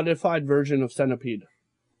modified version of Centipede.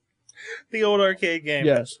 The old arcade game.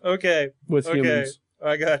 Yes, Okay. with Okay. humans.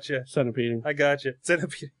 I gotcha. Centipede. I gotcha.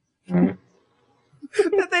 Centipede.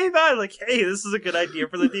 They thought, like, hey, this is a good idea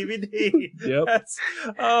for the DVD. Yep.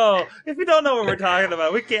 If you don't know what we're talking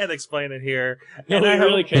about, we can't explain it here. No, and we I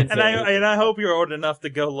really hope, can't and say I it. and I hope you're old enough to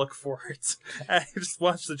go look for it. Just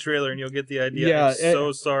watch the trailer and you'll get the idea. Yeah, I'm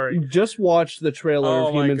so sorry. Just watch the trailer Oh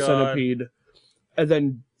of my Human God. Centipede and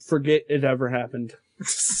then forget it ever happened.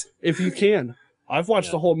 If you can. I've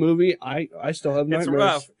watched the whole movie. I still have It's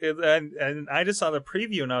nightmares. rough, and I just saw the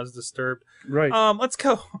preview and I was disturbed. Right. Let's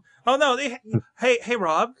go. Oh no, hey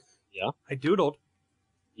Rob. Yeah? I doodled.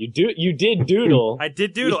 You did doodle. I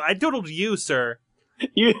did doodle. I doodled you, sir.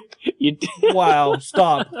 you did. Wow,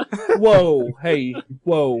 stop. Whoa, hey,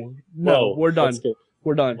 whoa. No, Whoa, we're done. let's go.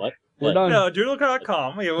 We're done. What? We're done. No,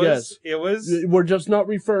 doodle.com. It was. Yes. It was. We're just not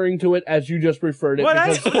referring to it as you just referred it. What?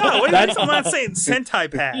 Because I'm not saying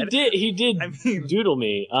Sentai Pad. He did I mean- doodle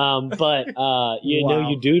me, but you know Wow.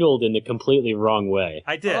 you doodled in the completely wrong way.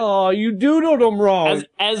 I did. Oh, you doodled them wrong.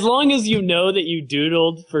 As long as you know that you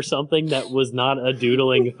doodled for something that was not a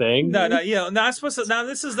doodling thing. No, not supposed to. Now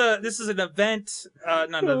this is an event, not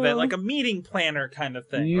an event, like a meeting planner kind of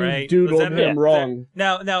thing, You right? doodled Was that him it? wrong.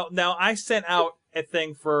 Now I sent out a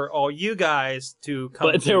thing for all you guys to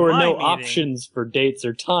come. But to there were my no meeting. options for dates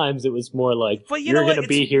or times. It was more like But you you're know what? going to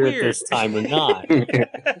be It's here weird. at this time or not.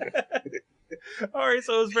 All right,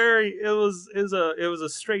 so it was a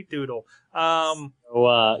straight doodle.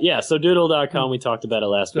 So doodle.com, we talked about it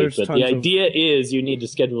last There's week, but the tons of- idea is you need to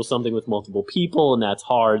schedule something with multiple people, and that's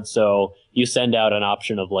hard. So you send out an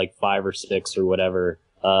option of like 5 or 6 or whatever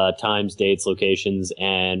times, dates, locations,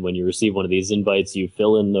 and when you receive one of these invites, you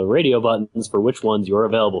fill in the radio buttons for which ones you're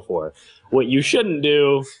available for. What you shouldn't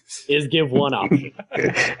do is give one option.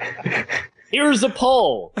 Here's a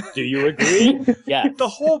poll. Do you agree? Yeah. The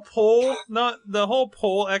whole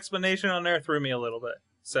poll explanation on there threw me a little bit.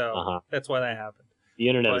 So that's why that happened. The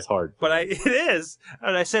internet is hard. But it is.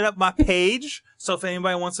 And I set up my page, so if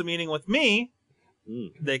anybody wants a meeting with me,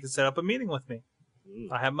 they can set up a meeting with me.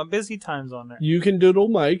 I have my busy times on there. You can doodle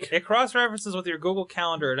Mike. It cross-references with your Google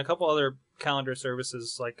Calendar and a couple other calendar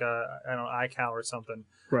services like I don't know, iCal or something.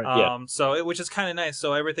 Right. So which is kind of nice.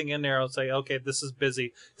 So everything in there, I'll say, okay, this is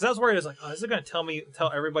busy. Because I was worried, I was like, oh, is it going to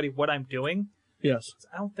tell everybody what I'm doing? Yes.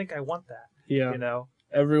 I don't think I want that. Yeah. You know,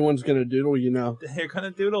 Everyone's gonna doodle you now. they're going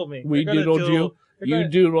to doodle me. We They're gonna doodled you. they're You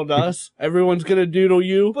gonna- doodled us. Everyone's gonna doodle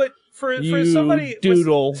you. But for You somebody,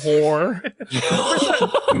 doodle whore.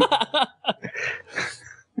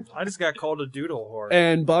 I just got called a doodle whore.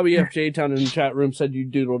 And Bobby F. J. Town in the chat room said you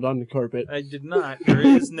doodled on the carpet. I did not. There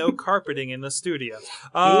is no carpeting in the studio.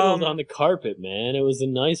 Doodled on the carpet, man. It was a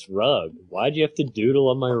nice rug. Why'd you have to doodle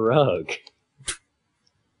on my rug?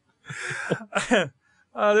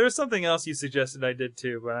 There was something else you suggested I did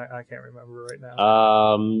too, but I can't remember right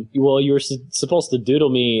now. Well, you were supposed to doodle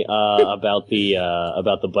me about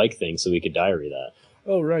the bike thing, so we could diary that.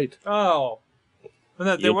 Oh, right. Oh,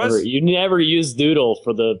 no, there was. You never used doodle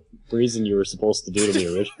for the reason you were supposed to doodle me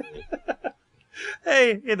originally.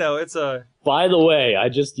 Hey, it's a. By the way, I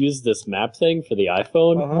just used this map thing for the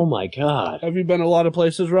iPhone. Uh-huh. Oh my god, Have you been a lot of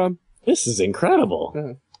places, Rob? this is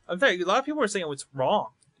incredible. I'm telling you, a lot of people are saying it's wrong.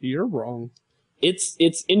 You're wrong. It's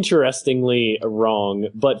interestingly wrong,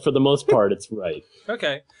 but for the most part, it's right.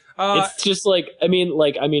 Okay. It's just like I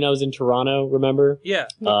was in Toronto, remember? Yeah.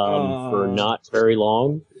 For not very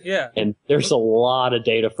long, Yeah. and there's a lot of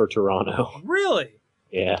data for Toronto. Really?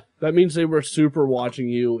 Yeah, That means they were super watching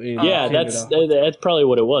you in yeah, Canada. that's probably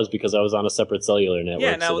what it was because I was on a separate cellular network.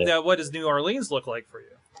 Yeah. Now, so now, what does New Orleans look like for you?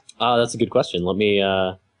 that's a good question. Let me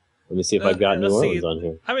see if I've got New Let's see. Orleans on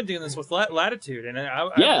here. I've been doing this with Latitude, and I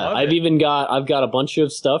Yeah, love I've it. I've got a bunch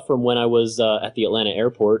of stuff from when I was at the Atlanta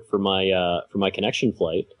airport for my connection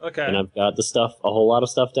flight, Okay. and I've got a whole lot of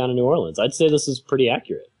stuff down in New Orleans. I'd say this is pretty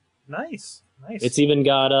accurate. Nice. It's even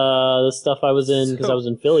got the stuff I was in because I was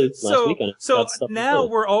in Philly last weekend. It's So got stuff in now Philly.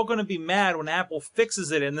 we're all going to be mad when Apple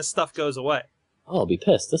fixes it and this stuff goes away. Oh, I'll be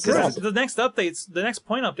pissed. This is Because awesome. the next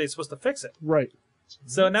point update is supposed to fix it. Right.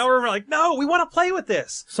 So now we're like, no, we want to play with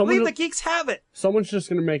this. Someone- Leave the geeks have it. Someone's just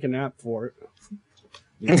going to make an app for it.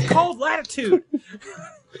 It's called Latitude.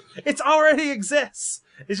 It already exists.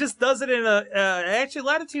 It just does it in a actually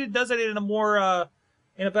Latitude does it in a more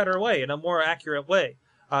in a better way, in a more accurate way.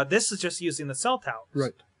 This is just using the cell towers.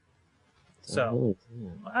 Right. So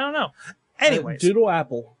I don't know. Anyways, Doodle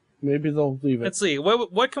Apple. Maybe they'll leave it. let's see.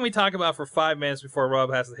 What can we talk about for 5 minutes before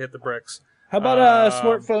Rob has to hit the bricks? How about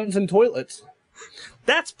smartphones and toilets?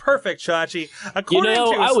 That's perfect, Chachi. You According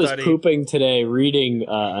know, to a I was study, pooping today reading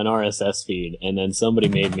an RSS feed, and then somebody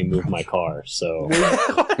made me move my car. So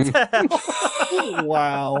What the hell?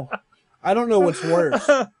 Wow. I don't know what's worse.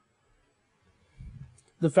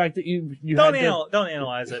 The fact that you Don't had to... don't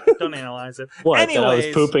analyze it. Don't analyze it. what? That I was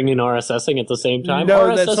Anyways, pooping and RSSing at the same time? No,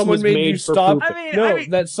 RSS that someone was made made you for stop. pooping. No, I mean-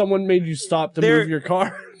 that someone made you stop to There- move your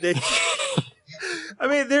car. They, I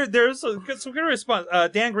mean, there's some good response.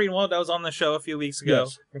 Dan Greenwald, that was on the show a few weeks ago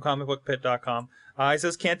Yes. from comicbookpit.com. He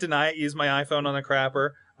says, can't deny it. Used my iPhone on the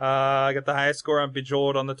crapper. I got the highest score on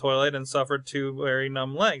Bejeweled on the toilet and suffered 2 very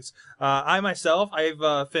numb legs. I've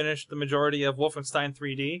finished the majority of Wolfenstein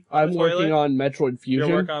 3D. On I'm the working toilet. on Metroid Fusion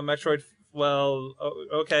You're working on Metroid. Well,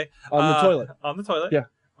 okay. on the toilet. On the toilet. Yeah.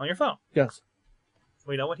 On your phone. Yes,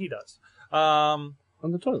 We know what he does. on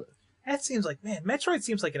the toilet. That seems like, man, Metroid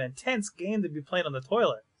seems like an intense game to be playing on the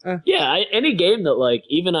toilet. Yeah, any game that like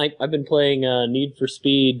even I've been playing Need for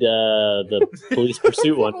Speed, the police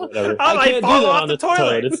pursuit one, whatever. I I can't do fall that off on the the toilet.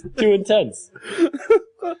 toilet. It's too intense.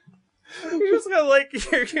 You're just gonna like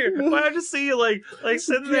why I just see you like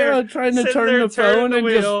sitting there Yeah, trying to sitting turn there, the turning phone the and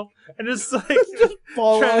just wheel and just like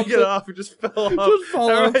fall trying off to get the- off and just fell off. Just fall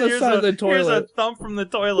off Alright, the here's side of the Here's a toilet. thump from the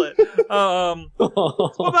toilet.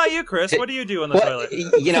 What about you, Chris? What do you do on the Well,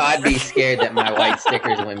 toilet? you know, I'd be scared that my white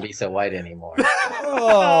stickers wouldn't be so white anymore. Oh.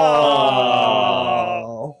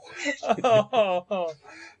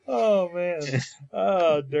 Oh man.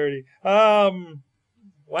 Oh, dirty.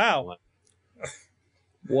 Wow.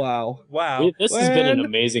 Wow. Wow. This has been an And-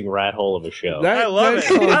 amazing rat hole of a show. That- I love it.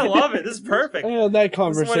 that- I love it. This is perfect. Yeah, that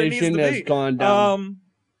This is what it needs conversation to has be. gone down.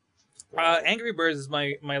 Angry Birds is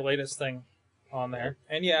my latest thing on there,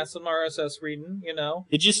 and yeah, some RSS reading. You know,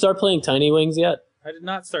 Did you start playing Tiny Wings yet? I did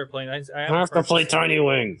not start playing. I I have to play Tiny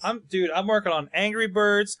Wings. I'm working on Angry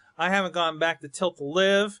Birds. I haven't gone back to Tilt to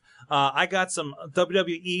Live. I got some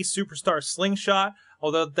WWE Superstar Slingshot,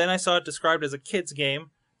 although then I saw it described as a kid's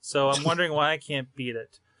game, so I'm wondering why I can't beat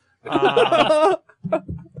it.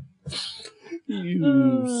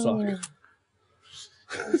 You suck.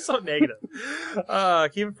 So negative.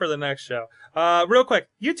 Keep it for the next show. Real quick,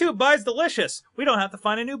 YouTube buys Delicious. We don't have to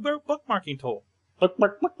find a new bookmarking tool.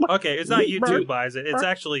 Okay, it's not YouTube buys it. It's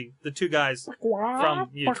actually the two guys from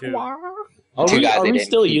YouTube. Are Two guys are they we didn't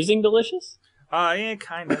still keep. using Delicious? Yeah,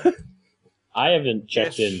 kind of. I haven't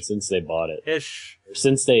checked Ish. in since they bought it. Ish.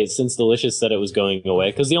 Since Delicious said it was going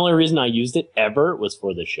away, because the only reason I used it ever was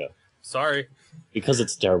for this show, Sorry. because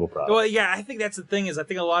it's a terrible product. Well, yeah, I think that's the thing is I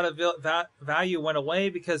think a lot of value went away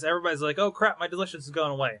because everybody's like, oh, crap, my Delicious is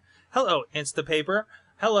going away. Hello, Instapaper.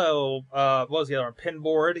 Hello, what was the other one?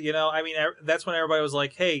 Pinboard, you know? I mean, that's when everybody was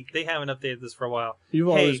like, hey, they haven't updated this for a while. You've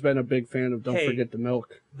Hey. always been a big fan of Don't Hey. Forget the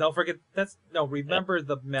Milk. Don't forget, remember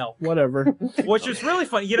the milk. Whatever. Which is really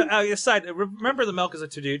funny. You know, aside, remember the milk is a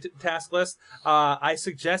to-do task list. I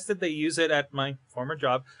suggested they use it at my former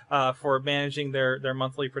job for managing their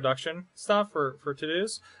monthly production stuff for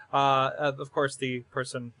to-dos. Of course, the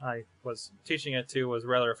person I was teaching it to was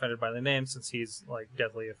rather offended by the name since he's like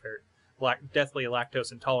deathly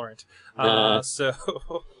lactose intolerant. So,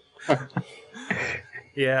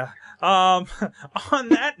 yeah. On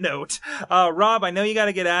that note, Rob, I know you got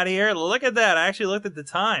to get out of here. Look at that. I actually looked at the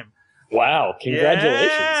time. Wow!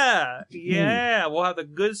 Congratulations. Yeah. We'll have the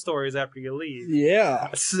good stories after you leave. Yeah.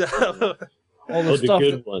 So, All Oh, the the stuff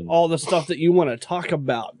good that, ones. all the stuff that you want to talk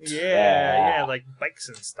about. yeah, like bikes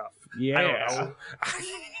and stuff. I Yeah. don't know.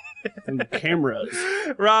 And cameras.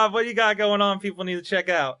 Rob, what you got going on? People need to check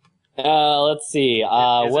out. Let's see. Is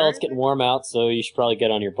Well, there it's getting warm out, so you should probably get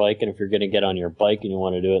on your bike. And if you're going to get on your bike and you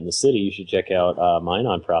want to do it in the city, you should check out my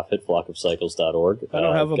nonprofit, flockofcycles.org. I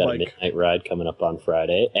don't have a got bike. a midnight ride coming up on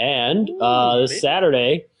Friday. And Ooh, this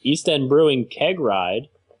Saturday, East End Brewing Keg Ride.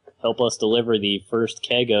 Help us deliver the first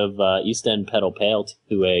keg of East End Pedal Pale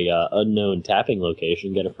to a unknown tapping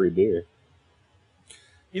location. Get a free beer.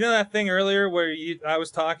 You know that thing earlier where I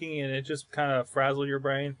was talking and it just kind of frazzled your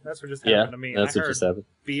brain? That's what just happened to me. that's I what heard just happened.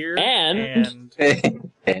 beer And-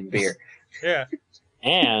 And beer. yeah.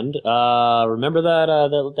 And remember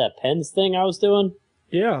that pens thing I was doing?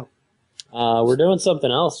 Yeah. We're doing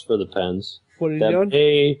something else for the pens. What are you That doing?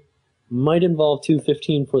 may might involve two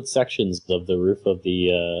 15-foot sections of the roof of the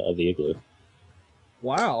igloo.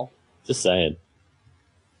 Wow. Just saying.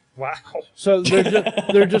 Wow. So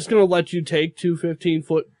they're just going to let you take two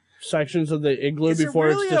 15-foot sections of the igloo Is before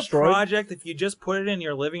it really it's destroyed? a project if you just put it in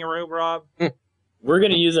your living room, Rob? We're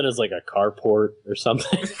gonna use it as like a carport or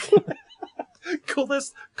something.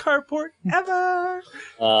 Coolest carport ever.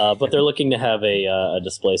 But they're looking to have a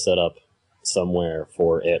display set up somewhere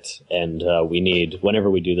for it, and we need, whenever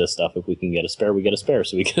we do this stuff, if we can get a spare, we get a spare,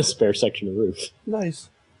 so we get a spare section of roof. Nice.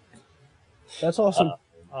 That's awesome.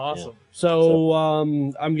 Awesome. So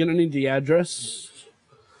I'm going to need the address.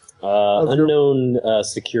 Unknown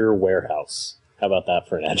secure warehouse. How about that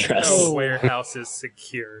for an address? No Oh. warehouse is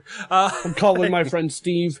secure. I'm calling my friend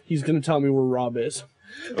Steve. He's going to tell me where Rob is.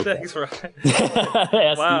 Thanks, Rob.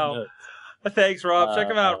 Yes, Wow. Thanks, Rob. Check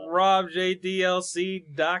him out, Uh,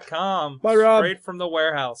 robjdlc.com. Bye, Rob. Straight from the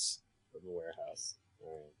warehouse. From the warehouse.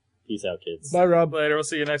 All right. Peace out, kids. Bye, Rob. Later. We'll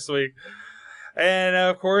see you next week. And,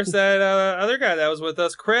 of course, that other guy that was with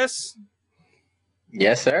us, Chris.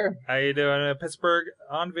 Yes, sir. How you doing?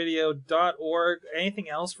 PittsburghOnVideo.org. Anything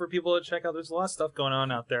else for people to check out? There's a lot of stuff going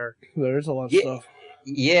on out there. There's a lot of Yeah. stuff.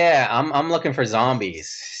 Yeah, I'm looking for zombies.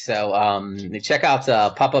 So check out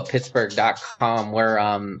popuppittsburgh.com.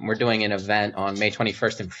 We're doing an event on May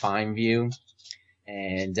 21st in Fineview,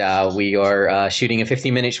 And we are shooting a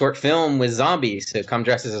 15-minute short film with zombies. So come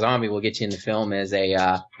dress as a zombie. We'll get you in the film as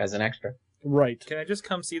an extra. Right. Can I just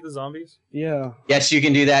come see the zombies? Yeah. Yes, you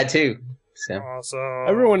can do that too. So Awesome.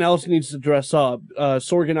 Everyone else needs to dress up.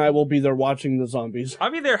 Sorg and I will be there watching the zombies. I'll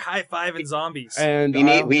be there high-fiving zombies. And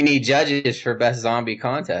we need judges for best zombie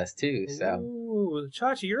contest too. So Ooh,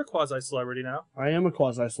 Chachi, you're a quasi-celebrity now. I am a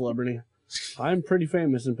quasi-celebrity. I'm pretty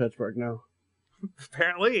famous in Pittsburgh now.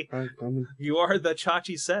 Apparently. I'm You are the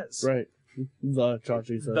Chachi Says. right. The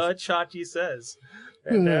Chachi says. The Chachi Says.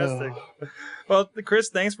 Fantastic. Well, Chris,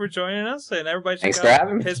 thanks for joining us, and everybody check Thanks for out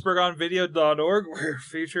having me. PittsburghOnVideo.org. We're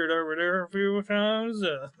featured over there a few times.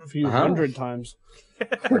 A few Uh-huh. hundred times.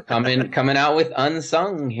 we're coming out with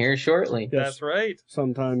Unsung here shortly. Yes. That's right.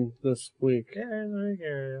 Sometime this week.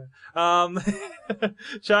 Yeah.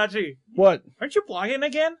 Chachi, What? aren't you blogging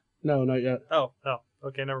again? No, not yet. Oh,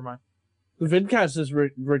 okay, never mind. The vidcast is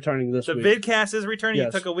returning this The week. vidcast is returning. Yes.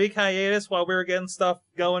 You took a week hiatus while we were getting stuff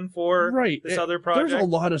going for Right. this other project. There's a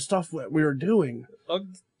lot of stuff that we were doing. Oh,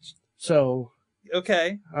 So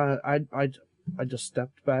okay. I just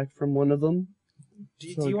stepped back from one of them. Do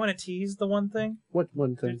you want to tease the one thing? What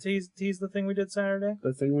one Do you thing? tease the thing we did Saturday?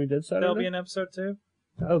 The thing we did Saturday? That'll be in episode 2.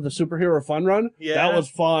 Oh, the superhero fun run? Yeah. That was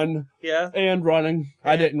fun. Yeah. And running.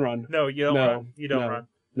 I didn't run. No, you don't No, run. You don't no. run.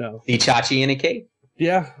 No. The Chachi in a cape,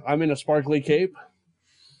 Yeah, I'm in a sparkly cape.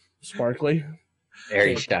 Sparkly.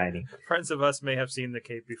 very shiny. Friends of us may have seen the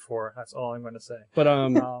cape before. That's all I'm going to say. But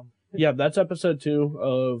Um, yeah, that's episode 2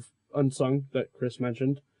 of Unsung that Chris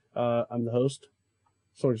mentioned. I'm the host.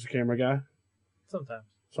 Sorg's the camera guy.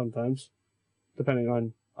 Sometimes, depending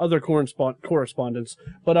on other correspondence.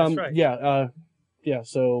 But That's right. yeah.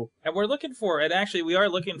 So And we're looking for, and actually we are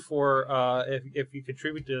looking for, if you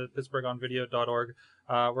contribute to PittsburghOnVideo.org,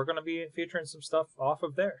 we're going to be featuring some stuff off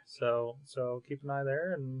of there. So keep an eye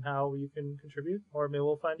there and how you can contribute, or maybe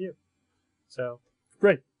we'll find you. So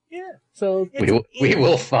great. yeah, So We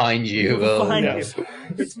will find you. We'll Oh, find yes. you.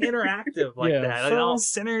 It's interactive like Yeah, that, so- and all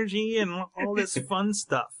synergy and all this fun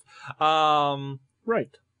stuff. right.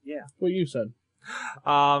 Yeah. What you said.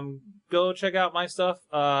 Go check out my stuff.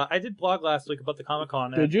 I did blog last week about the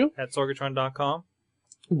Comic-Con. Did you? At Sorgatron.com.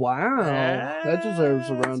 Wow. That deserves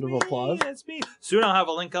a round of That's applause. me, that's me. Soon I'll have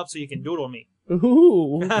a link up so you can doodle me.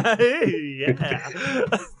 Ooh. Yeah.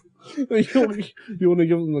 You want to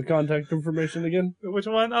give them the contact information again? Which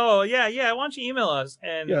one? Oh, yeah. Why don't you email us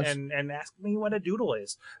and Yes. and ask me what a doodle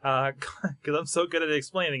is? Because I'm so good at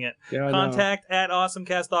explaining it. Yeah, I know. Contact at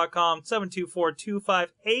awesomecast.com.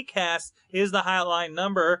 724-258-CAST is the hotline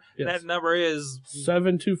number. Yes. That number is...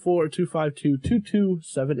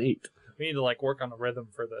 724-252-2278. We need to work on a rhythm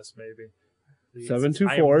for this, maybe. Please.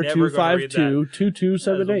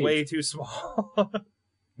 724-252-2278. That's way too small.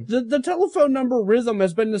 The telephone number rhythm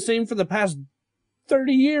has been the same for the past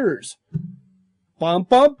 30 years. Bum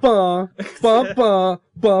bum bum bum bum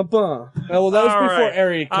bum bum. Oh, well, that was All before right.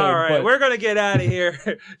 area code. All right, but we're gonna get out of here.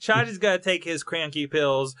 Chachi's got to take his cranky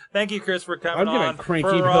pills. Thank you, Chris, for coming I'm gonna on. cranky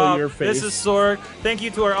For pill Rob, your face. This is Sorg. Thank you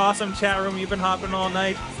to our awesome chat room. You've been hopping all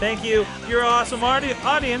night. Thank you, your awesome audience.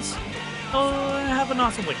 Have an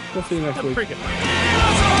awesome week. we'll see you next Have week. a freaking.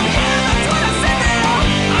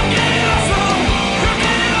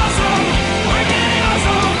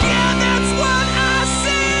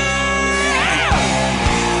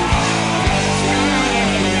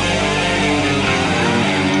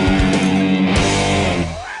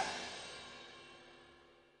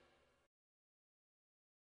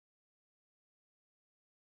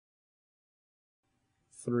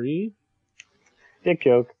 Three. Dick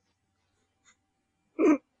joke.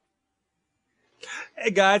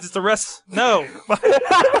 Hey guys, it's the rest. No,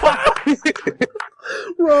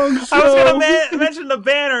 Wrong show. I was gonna mention the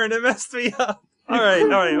banner and it messed me up. All right,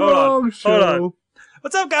 hold Wrong on. show.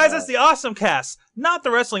 What's up, guys? It's the Awesome Cast, not the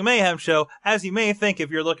Wrestling Mayhem Show, as you may think if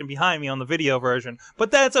you're looking behind me on the video version. But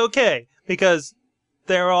that's okay, because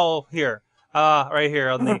they're all here. Right here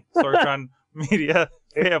on the Sorgatron Media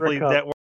Family Cup. Network.